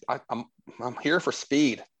go. I'm here for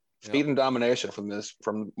speed and domination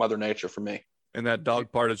from Mother Nature for me. And that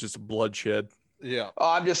dog part is just bloodshed. Yeah. Oh,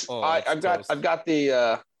 I've got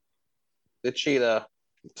the cheetah.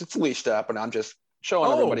 It's leashed up, and I'm just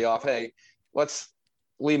showing everybody off. Hey, let's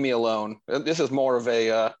leave me alone. This is more of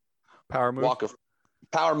a power move.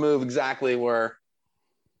 Power move, exactly where.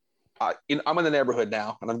 I'm in the neighborhood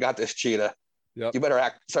now, and I've got this cheetah. Yep. You better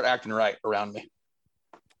start acting right around me.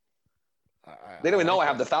 They don't even know I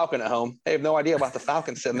have the falcon at home. They have no idea about the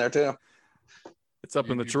falcon sitting there too. It's up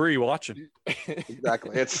in the tree watching.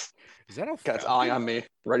 Exactly. Is that a got its eye on me,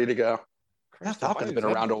 ready to go. That falcon's been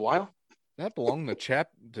around a while. That belong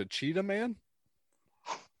to Cheetah Man?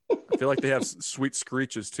 I feel like they have sweet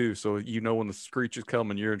screeches too, so you know when the screeches come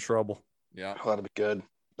and you're in trouble. Yeah. Oh, that'll be good.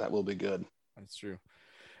 That will be good. That's true.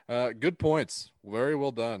 Good points. Very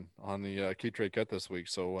well done on the Keep Trade Cut this week.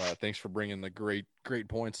 So thanks for bringing the great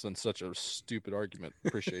points on such a stupid argument.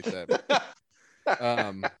 Appreciate that.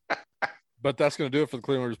 But that's going to do it for the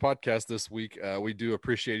Cleveland Rivers podcast this week. We do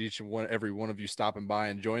appreciate every one of you stopping by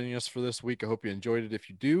and joining us for this week. I hope you enjoyed it. If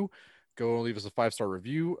you do, go and leave us a 5-star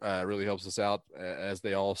review. It really helps us out, as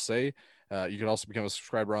they all say. You can also become a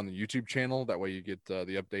subscriber on the YouTube channel. That way you get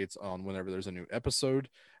the updates on whenever there's a new episode.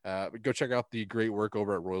 Go check out the great work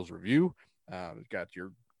over at Royals Review. We've got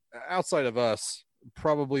your, outside of us,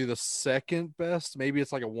 probably the second best. Maybe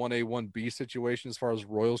it's like a 1A, 1B situation as far as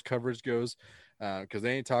Royals coverage goes, because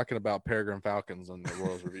they ain't talking about Peregrine Falcons on the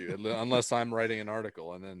Royals Review unless I'm writing an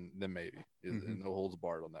article, and then maybe no holds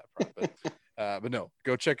barred on that front. But no,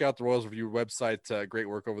 go check out the Royals Review website. Great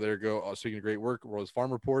work over there. Speaking of great work, Royals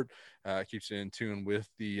Farm Report keeps you in tune with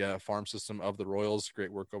the farm system of the Royals.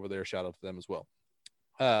 Great work over there. Shout out to them as well.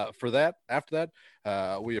 After that,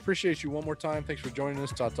 we appreciate you one more time. Thanks for joining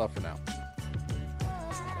us. Ta-ta for now.